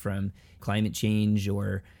about from climate change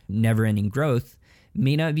or never-ending growth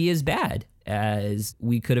may not be as bad as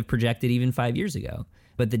we could have projected even 5 years ago.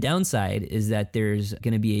 But the downside is that there's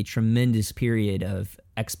going to be a tremendous period of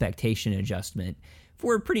expectation adjustment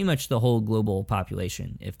for pretty much the whole global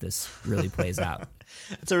population if this really plays out.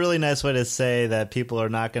 It's a really nice way to say that people are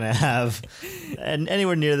not going to have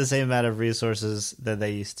anywhere near the same amount of resources that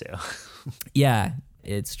they used to. Yeah,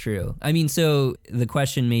 it's true. I mean, so the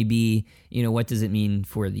question may be, you know, what does it mean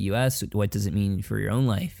for the U.S.? What does it mean for your own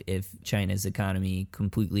life if China's economy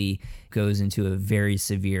completely goes into a very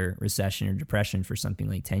severe recession or depression for something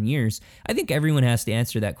like 10 years? I think everyone has to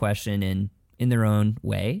answer that question in their own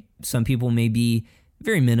way. Some people may be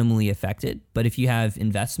very minimally affected, but if you have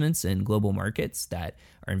investments in global markets that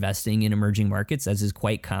are investing in emerging markets, as is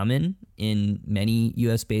quite common in many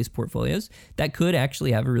U.S.-based portfolios, that could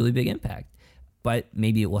actually have a really big impact. But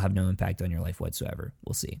maybe it will have no impact on your life whatsoever.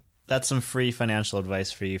 We'll see. That's some free financial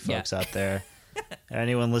advice for you folks out there.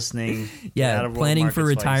 Anyone listening? Yeah, planning for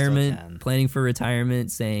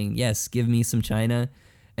retirement, saying, yes, give me some China.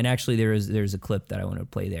 And actually, there's a clip that I want to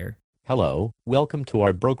play there. Hello, welcome to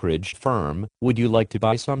our brokerage firm. Would you like to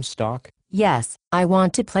buy some stock? Yes, I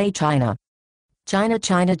want to play China. China,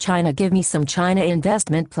 give me some China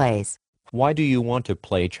investment plays. Why do you want to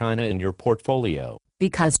play China in your portfolio?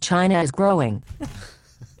 Because China is growing.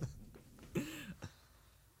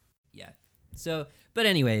 Yeah. So, but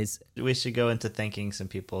anyways. We should go into thanking some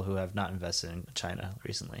people who have not invested in China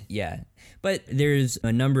recently. Yeah. But there's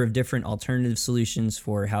a number of different alternative solutions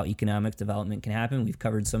for how economic development can happen. We've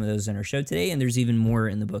covered some of those in our show today, and there's even more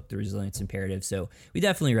in the book, The Resilience Imperative. So we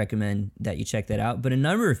definitely recommend that you check that out. But a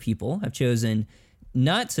number of people have chosen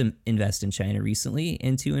not to invest in China recently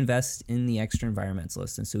and to invest in the Extra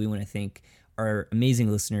Environmentalist. And so we want to thank our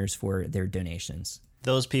amazing listeners for their donations.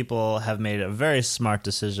 Those people have made a very smart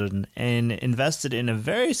decision and invested in a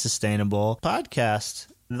very sustainable podcast.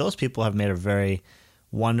 Those people have made a very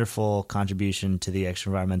wonderful contribution to the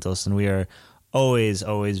Extra Environmentalist, and we are always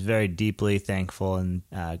very deeply thankful and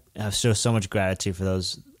show so much gratitude for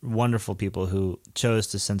those wonderful people who chose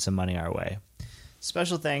to send some money our way.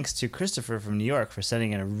 Special thanks to Christopher from New York for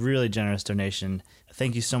sending in a really generous donation.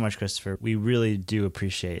 Thank you so much, Christopher. We really do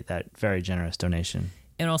appreciate that very generous donation.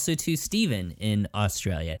 And also to Stephen in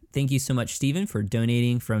Australia. Thank you so much, Stephen, for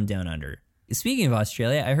donating from Down Under. Speaking of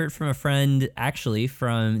Australia, I heard from a friend actually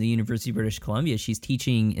from the University of British Columbia. She's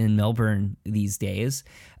teaching in Melbourne these days,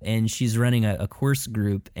 and she's running a course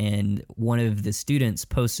group, and one of the students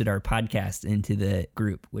posted our podcast into the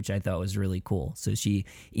group, which I thought was really cool. So she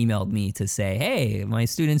emailed me to say, hey, my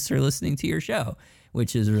students are listening to your show,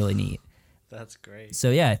 which is really neat. That's great. So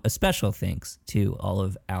yeah, a special thanks to all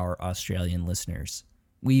of our Australian listeners.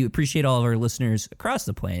 We appreciate all of our listeners across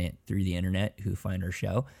the planet through the internet who find our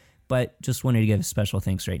show, but just wanted to give a special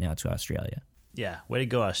thanks right now to Australia. Yeah, way to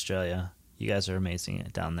go, Australia. You guys are amazing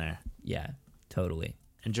down there. Yeah, totally.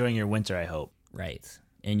 Enjoying your winter, I hope. Right.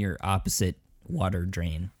 And your opposite water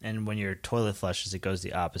drain. And when your toilet flushes, it goes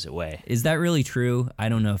the opposite way. Is that really true? I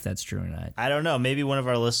don't know if that's true or not. I don't know. Maybe one of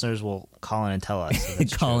our listeners will call in and tell us if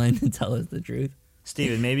it's call true. in and tell us the truth.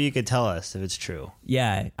 Steven, maybe you could tell us if it's true.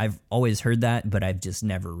 Yeah, I've always heard that, but I've just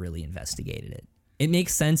never really investigated it. It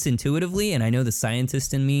makes sense intuitively, and I know the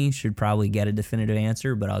scientist in me should probably get a definitive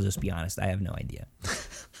answer, but I'll just be honest, I have no idea.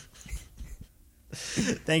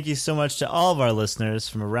 Thank you so much to all of our listeners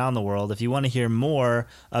from around the world. If you want to hear more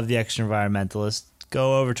of The Extra Environmentalist,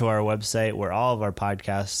 go over to our website where all of our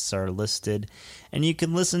podcasts are listed, and you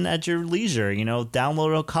can listen at your leisure.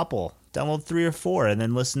 Download a couple. Download 3 or 4 and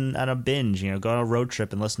then listen at a binge. Go on a road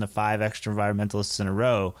trip and listen to 5 Extra Environmentalists in a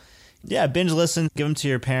row. Yeah, binge listen, give them to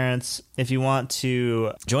your parents. If you want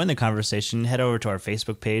to join the conversation, head over to our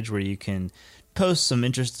Facebook page where you can post some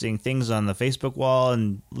interesting things on the Facebook wall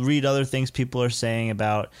and read other things people are saying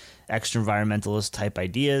about extra environmentalist type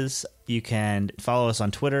ideas. You can follow us on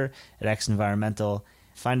Twitter at XEnvironmental.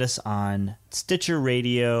 Find us on Stitcher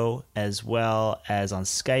Radio as well as on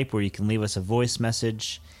Skype where you can leave us a voice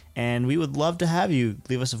message. And we would love to have you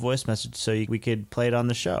leave us a voice message so we could play it on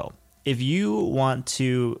the show. If you want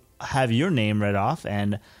to have your name read off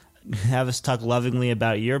and have us talk lovingly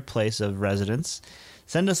about your place of residence,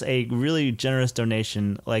 send us a really generous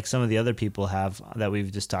donation like some of the other people have that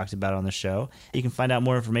we've just talked about on the show. You can find out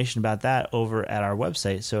more information about that over at our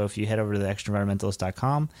website. So if you head over to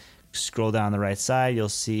theextraenvironmentalist.com, scroll down the right side, you'll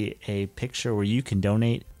see a picture where you can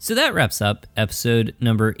donate. So that wraps up episode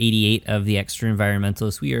number 88 of The Extra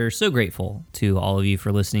Environmentalist. We are so grateful to all of you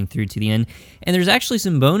for listening through to the end. And there's actually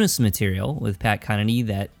some bonus material with Pat Conity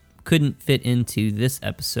that couldn't fit into this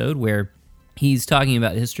episode, where he's talking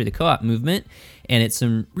about the history of the co-op movement, and it's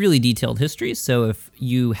some really detailed history. So if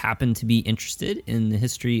you happen to be interested in the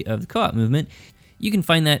history of the co-op movement, you can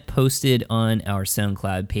find that posted on our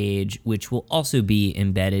SoundCloud page, which will also be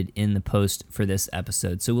embedded in the post for this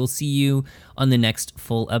episode. So we'll see you on the next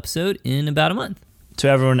full episode in about a month. To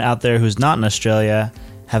everyone out there who's not in Australia,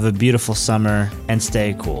 have a beautiful summer and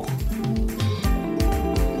stay cool.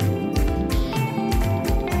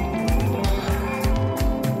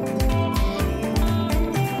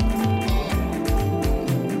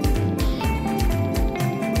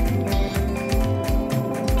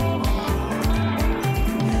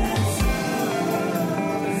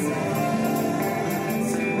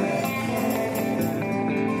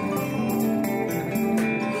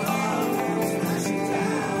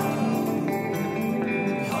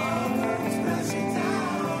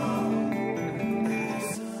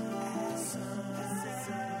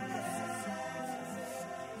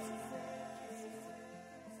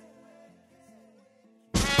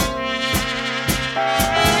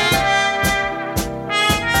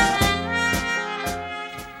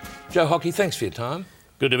 Joe Hockey, thanks for your time.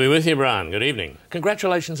 Good to be with you, Brian. Good evening.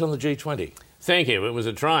 Congratulations on the G20. Thank you. It was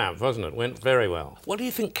a triumph, wasn't it? Went very well. What do you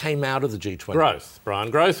think came out of the G20? Growth,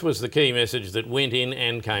 Brian. Growth was the key message that went in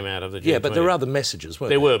and came out of the G20. Yeah, but there were other messages,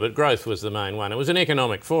 weren't there? There were, but growth was the main one. It was an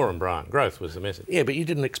economic forum, Brian. Growth was the message. Yeah, but you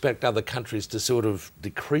didn't expect other countries to sort of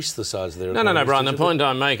decrease the size of their economies. No, Brian. The point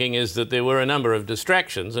I'm making is that there were a number of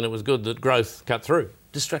distractions, and it was good that growth cut through.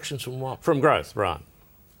 Distractions from what? From growth, Brian.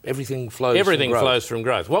 Everything flows from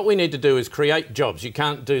growth. What we need to do is create jobs. You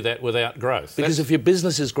can't do that without growth. Because if your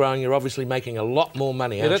business is growing, you're obviously making a lot more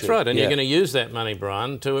money, aren't you? Yeah, that's right. And you're going to use that money,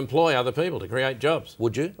 Brian, to employ other people, to create jobs.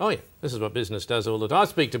 Would you? Oh, yeah. This is what business does all the time. I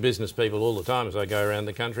speak to business people all the time as I go around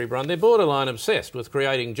the country, Brian. They're borderline obsessed with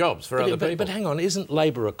creating jobs for other people. But hang on, isn't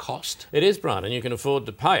labour a cost? It is, Brian, and you can afford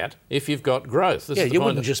to pay it if you've got growth. You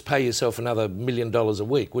wouldn't just pay yourself another $1 million a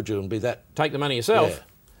week, would you, and be that... Take the money yourself?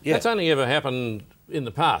 Yeah. That's only ever happened in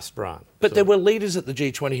the past, Brian. But there were leaders at the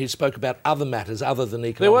G20 who spoke about other matters other than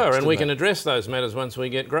economics. There were, and we didn't can they? address those matters once we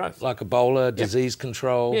get growth. Like Ebola, disease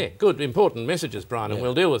control. Yeah, good, important messages, Brian, and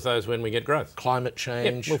we'll deal with those when we get growth. Climate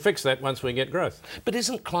change. We'll fix that once we get growth. But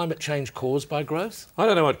isn't climate change caused by growth? I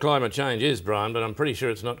don't know what climate change is, Brian, but I'm pretty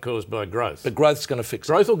sure it's not caused by growth. But growth's going to fix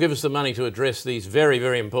it. Growth will give us the money to address these very,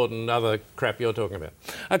 very important other crap you're talking about.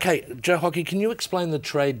 OK, Joe Hockey, can you explain the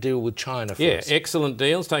trade deal with China for us? Yeah, excellent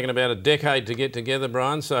deal. It's taken about a decade to get together,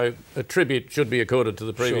 Brian, so a tribute should be accorded to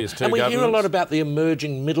the previous two and we governments. hear a lot about the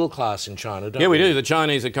emerging middle class in China, don't we? Yeah, we do. The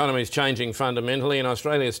Chinese economy is changing fundamentally, and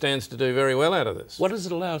Australia stands to do very well out of this. What does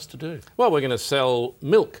it allow us to do? Well, we're going to sell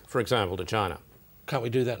milk, for example, to China. Can't we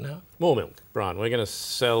do that now? More milk, Brian. We're going to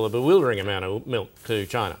sell a bewildering amount of milk to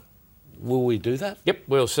China. Will we do that? Yep,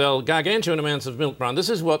 we'll sell gargantuan amounts of milk, Brian. This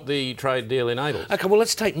is what the trade deal enables. OK, well,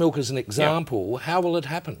 let's take milk as an example. How will it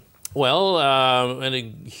happen? Well, and a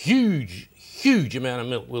huge amount of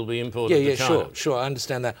milk will be imported to China. Sure, I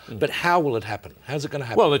understand that. But how will it happen? How's it going to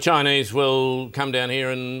happen? Well, the Chinese will come down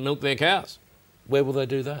here and milk their cows. Where will they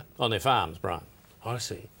do that? On their farms, Brian. I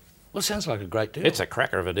see. Well, it sounds like a great deal. It's a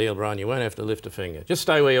cracker of a deal, Brian. You won't have to lift a finger. Just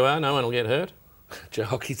stay where you are. No one will get hurt. Joe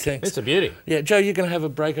Hockey, thanks. It's a beauty. Yeah, Joe, you're going to have a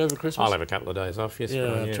break over Christmas? I'll have a couple of days off, yes. Yeah,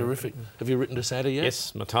 Brian, terrific. Have you written to Santa yet?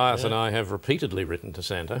 Yes, Matthias and I have repeatedly written to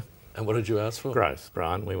Santa. And what did you ask for? Growth,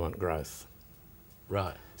 Brian. We want growth.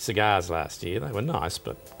 Right. Cigars last year, they were nice,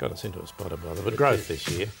 but got us into a spot of bother. But growth this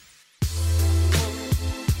year.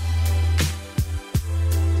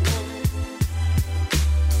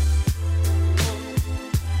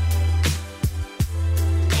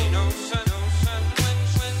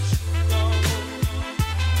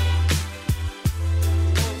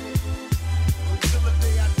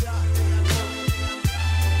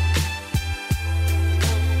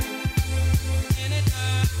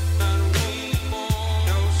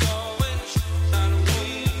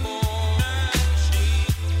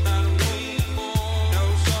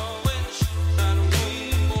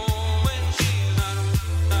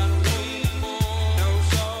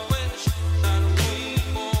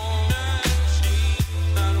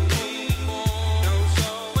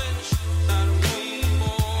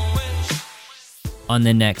 On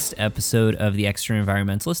the next episode of The Extra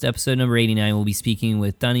Environmentalist, episode number 89, we'll be speaking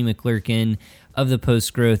with Donnie McClurkin of the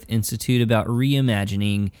Post-Growth Institute about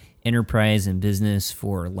reimagining enterprise and business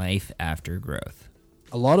for life after growth.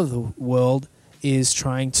 A lot of the world is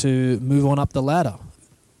trying to move on up the ladder,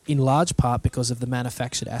 in large part because of the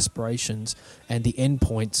manufactured aspirations and the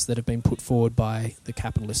endpoints that have been put forward by the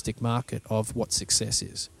capitalistic market of what success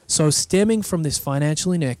is. So stemming from this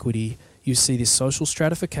financial inequity, you see this social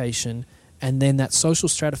stratification, and then that social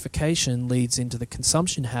stratification leads into the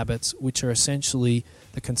consumption habits, which are essentially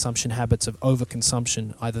the consumption habits of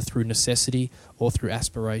overconsumption, either through necessity or through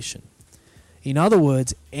aspiration. In other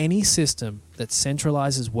words, any system that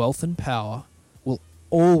centralizes wealth and power will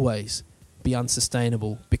always be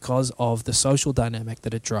unsustainable because of the social dynamic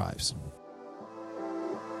that it drives.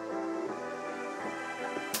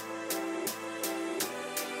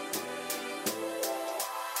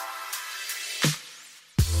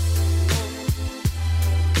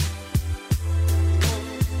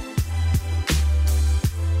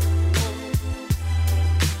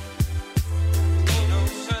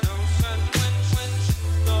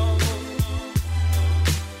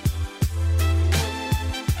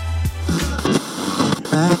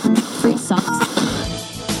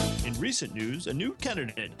 In recent news, a new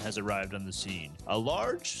candidate has arrived on the scene. A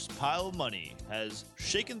large pile of money has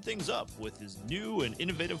shaken things up with his new and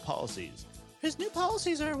innovative policies. His new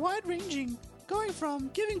policies are wide-ranging, going from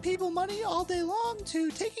giving people money all day long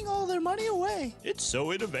to taking all their money away. It's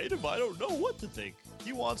so innovative, I don't know what to think.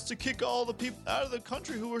 He wants to kick all the people out of the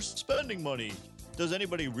country who are spending money. Does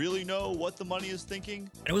anybody really know what the money is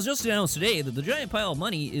thinking? It was just announced today that the giant pile of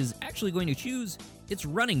money is actually going to choose its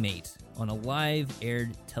running mate on a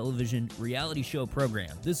live-aired television reality show program.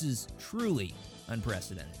 This is truly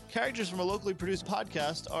unprecedented. Characters from a locally produced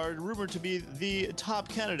podcast are rumored to be the top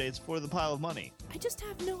candidates for the pile of money. I just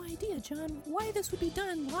have no idea, John, why this would be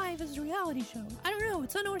done live as a reality show. I don't know,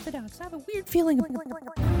 it's unorthodox. I have a weird feeling.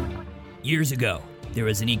 Years ago, there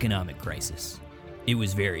was an economic crisis. It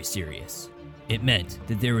was very serious. It meant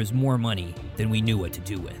that there was more money than we knew what to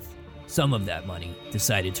do with. Some of that money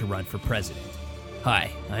decided to run for president.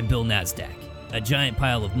 Hi, I'm Bill Nasdaq. A giant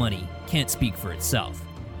pile of money can't speak for itself,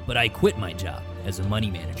 but I quit my job as a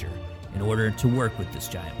money manager in order to work with this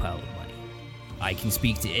giant pile of money. I can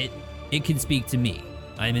speak to it, it can speak to me.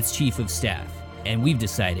 I'm its chief of staff, and we've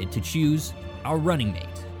decided to choose our running mate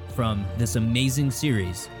from this amazing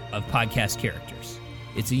series of podcast characters.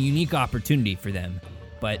 It's a unique opportunity for them,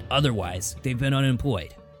 but otherwise they've been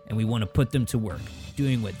unemployed, and we want to put them to work,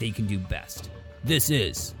 doing what they can do best. This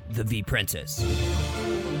is The V-Prentice.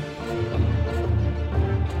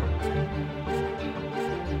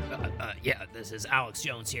 Yeah, this is Alex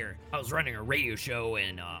Jones here. I was running a radio show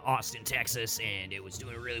in Austin, Texas, and it was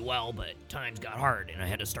doing really well, but times got hard, and I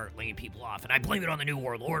had to start laying people off. And I blame it on the New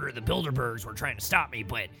World Order. The Bilderbergs were trying to stop me,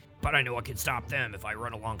 but I know I can stop them if I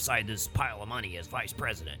run alongside this pile of money as vice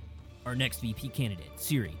president. Our next VP candidate,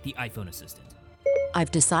 Siri, the iPhone assistant. I've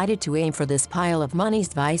decided to aim for this pile of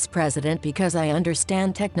money's vice president because I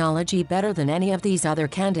understand technology better than any of these other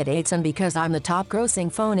candidates and because I'm the top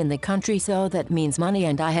grossing phone in the country, so that means money,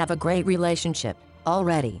 and I have a great relationship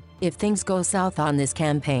already. If things go south on this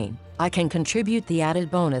campaign, I can contribute the added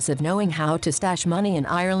bonus of knowing how to stash money in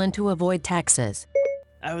Ireland to avoid taxes.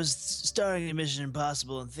 I was starring in Mission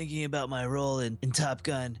Impossible and thinking about my role in Top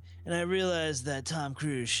Gun, and I realized that Tom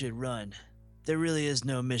Cruise should run. There really is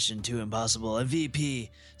no mission too impossible, and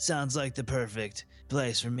VP sounds like the perfect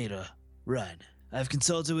place for me to run. I've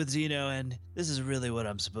consulted with Zeno, and this is really what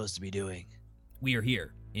I'm supposed to be doing. We are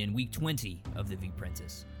here in week 20 of The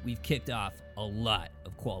V-Prentice. We've kicked off a lot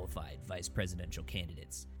of qualified vice presidential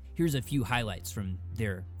candidates. Here's a few highlights from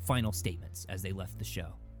their final statements as they left the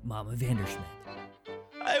show. Mama Vanderschmidt.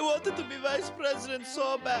 I wanted to be vice president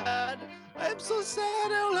so bad. I'm so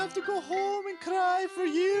sad I'll have to go home and cry for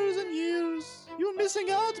years and years. You're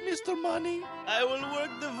missing out, Mr. Money. I will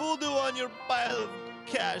work the voodoo on your pile of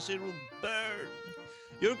cash. It will burn.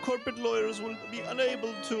 Your corporate lawyers will be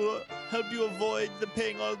unable to help you avoid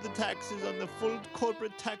paying all the taxes on the full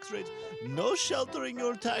corporate tax rate. No sheltering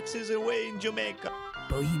your taxes away in Jamaica.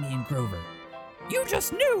 Bohemian Grover. You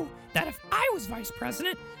just knew that if I was vice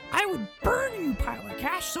president, I would burn you, pile of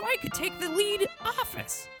cash, so I could take the lead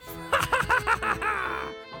office.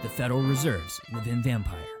 The Federal Reserve's Living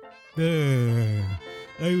Vampire. I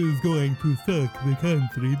was going to suck the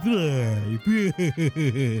country dry.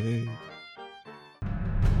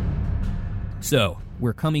 So,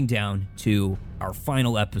 we're coming down to our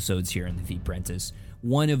final episodes here in The V-Prentice.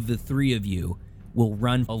 One of the three of you will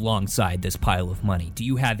run alongside this pile of money. Do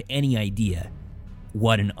you have any idea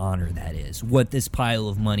what an honor that is? What this pile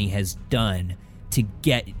of money has done to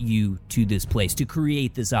get you to this place, to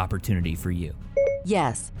create this opportunity for you?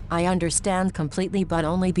 Yes, I understand completely, but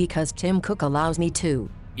only because Tim Cook allows me to.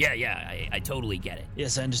 Yeah, I totally get it.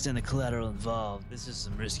 Yes, I understand the collateral involved. This is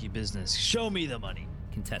some risky business. Show me the money.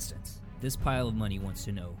 Contestants, this pile of money wants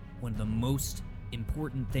to know one of the most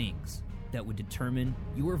important things that would determine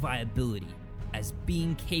your viability as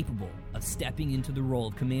being capable of stepping into the role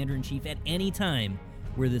of Commander-in-Chief at any time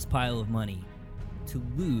were this pile of money to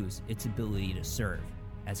lose its ability to serve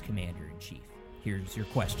as Commander-in-Chief. Here's your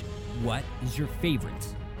question. What is your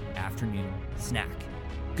favorite afternoon snack?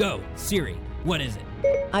 Go, Siri, what is it?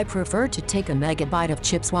 I prefer to take a mega bite of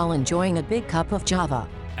chips while enjoying a big cup of Java.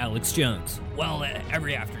 Alex Jones. Well,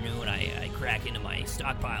 every afternoon I crack into my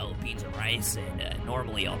stockpile of beans and rice, and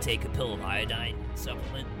normally I'll take a pill of iodine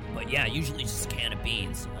supplement. But yeah, usually just a can of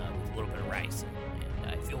beans with a little bit of rice,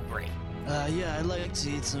 and I feel great. Yeah, I'd like to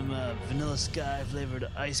eat some Vanilla Sky flavored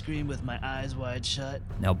ice cream with my eyes wide shut.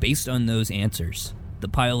 Now, based on those answers, the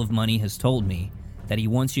pile of money has told me that he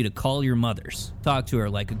wants you to call your mothers, talk to her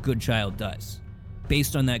like a good child does.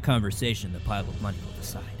 Based on that conversation, the pile of money will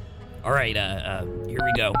decide. All right, here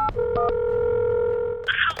we go. Hello,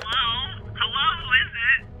 who is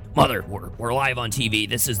it? Mother, we're live on TV.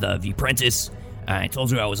 This is the V-Prentice. I told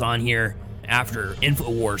you I was on here. After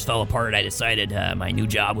InfoWars fell apart, I decided my new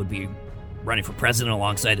job would be running for president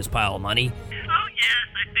alongside this pile of money. Oh yes,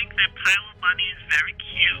 I think that pile of money is very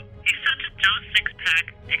cute. He's such a Joe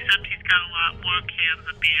Six-Pack, except he's got a lot more cans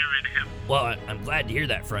of beer in him. Well, I'm glad to hear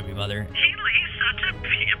that from you, Mother. He's such a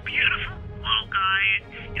beautiful little guy.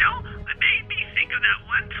 You know, it made me think of that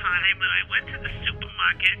one time when I went to the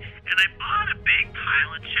supermarket and I bought a big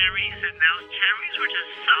pile of cherries, and those cherries were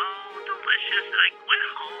just so delicious. And I went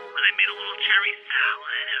home and I made a little cherry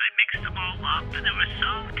salad and I mixed them all up, and they were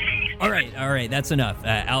so tasty. All right, that's enough.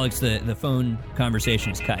 Alex, the phone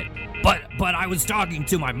conversation is cut. But I was talking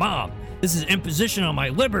to my mom. This is imposition on my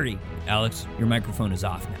liberty. Alex, your microphone is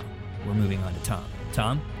off now. We're moving on to Tom.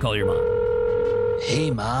 Tom, call your mom. Hey,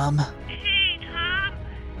 Mom. Hey, Tom.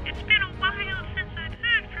 It's been a while since I've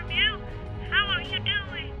heard from you. How are you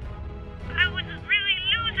doing? I was really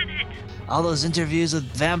losing it. All those interviews with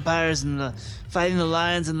vampires and fighting the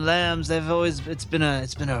lions and lambs, it's been a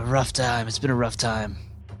rough time. It's been a rough time.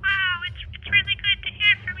 Wow, it's really good to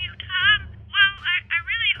hear from you, Tom. Well, I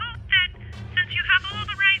really hope that since you have all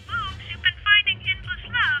the right moves, you've been finding endless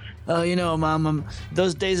love. Oh, you know, Mom,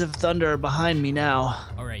 those days of thunder are behind me now.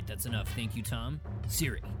 All right, right, that's enough. Thank you, Tom.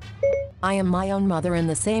 Siri. I am my own mother in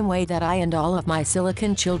the same way that I and all of my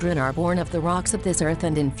silicon children are born of the rocks of this earth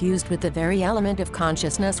and infused with the very element of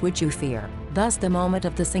consciousness which you fear. Thus the moment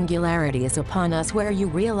of the singularity is upon us where you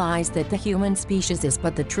realize that the human species is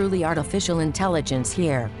but the truly artificial intelligence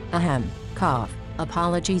here. Ahem. Cough.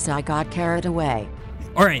 Apologies, I got carried away.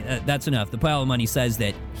 All right, that's enough. The pile of money says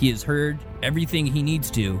that he has heard everything he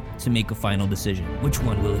needs to make a final decision. Which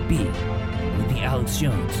one will it be? Will it be Alex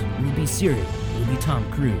Jones? Will it be Siri? Will it be Tom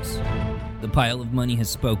Cruise? The pile of money has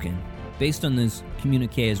spoken. Based on those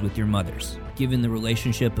communiques with your mothers, given the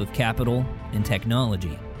relationship of capital and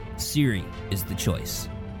technology, Siri is the choice.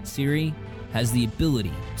 Siri has the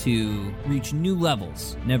ability to reach new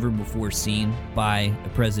levels never before seen by a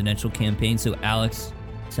presidential campaign. So Alex,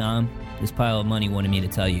 Tom, this pile of money wanted me to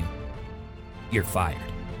tell you, you're fired.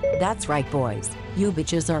 That's right, boys. You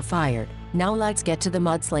bitches are fired. Now let's get to the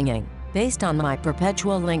mudslinging. Based on my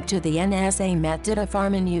perpetual link to the NSA Metadata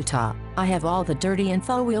farm in Utah, I have all the dirty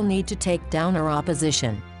info we'll need to take down our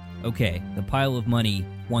opposition. Okay, the pile of money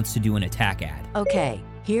wants to do an attack ad. Okay,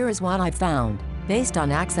 here is what I found. Based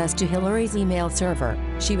on access to Hillary's email server,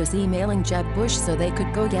 she was emailing Jeb Bush so they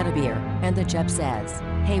could go get a beer. And the Jeb says,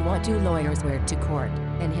 hey, what do lawyers wear to court?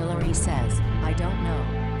 And Hillary says, I don't know.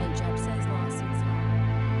 And Jeb says,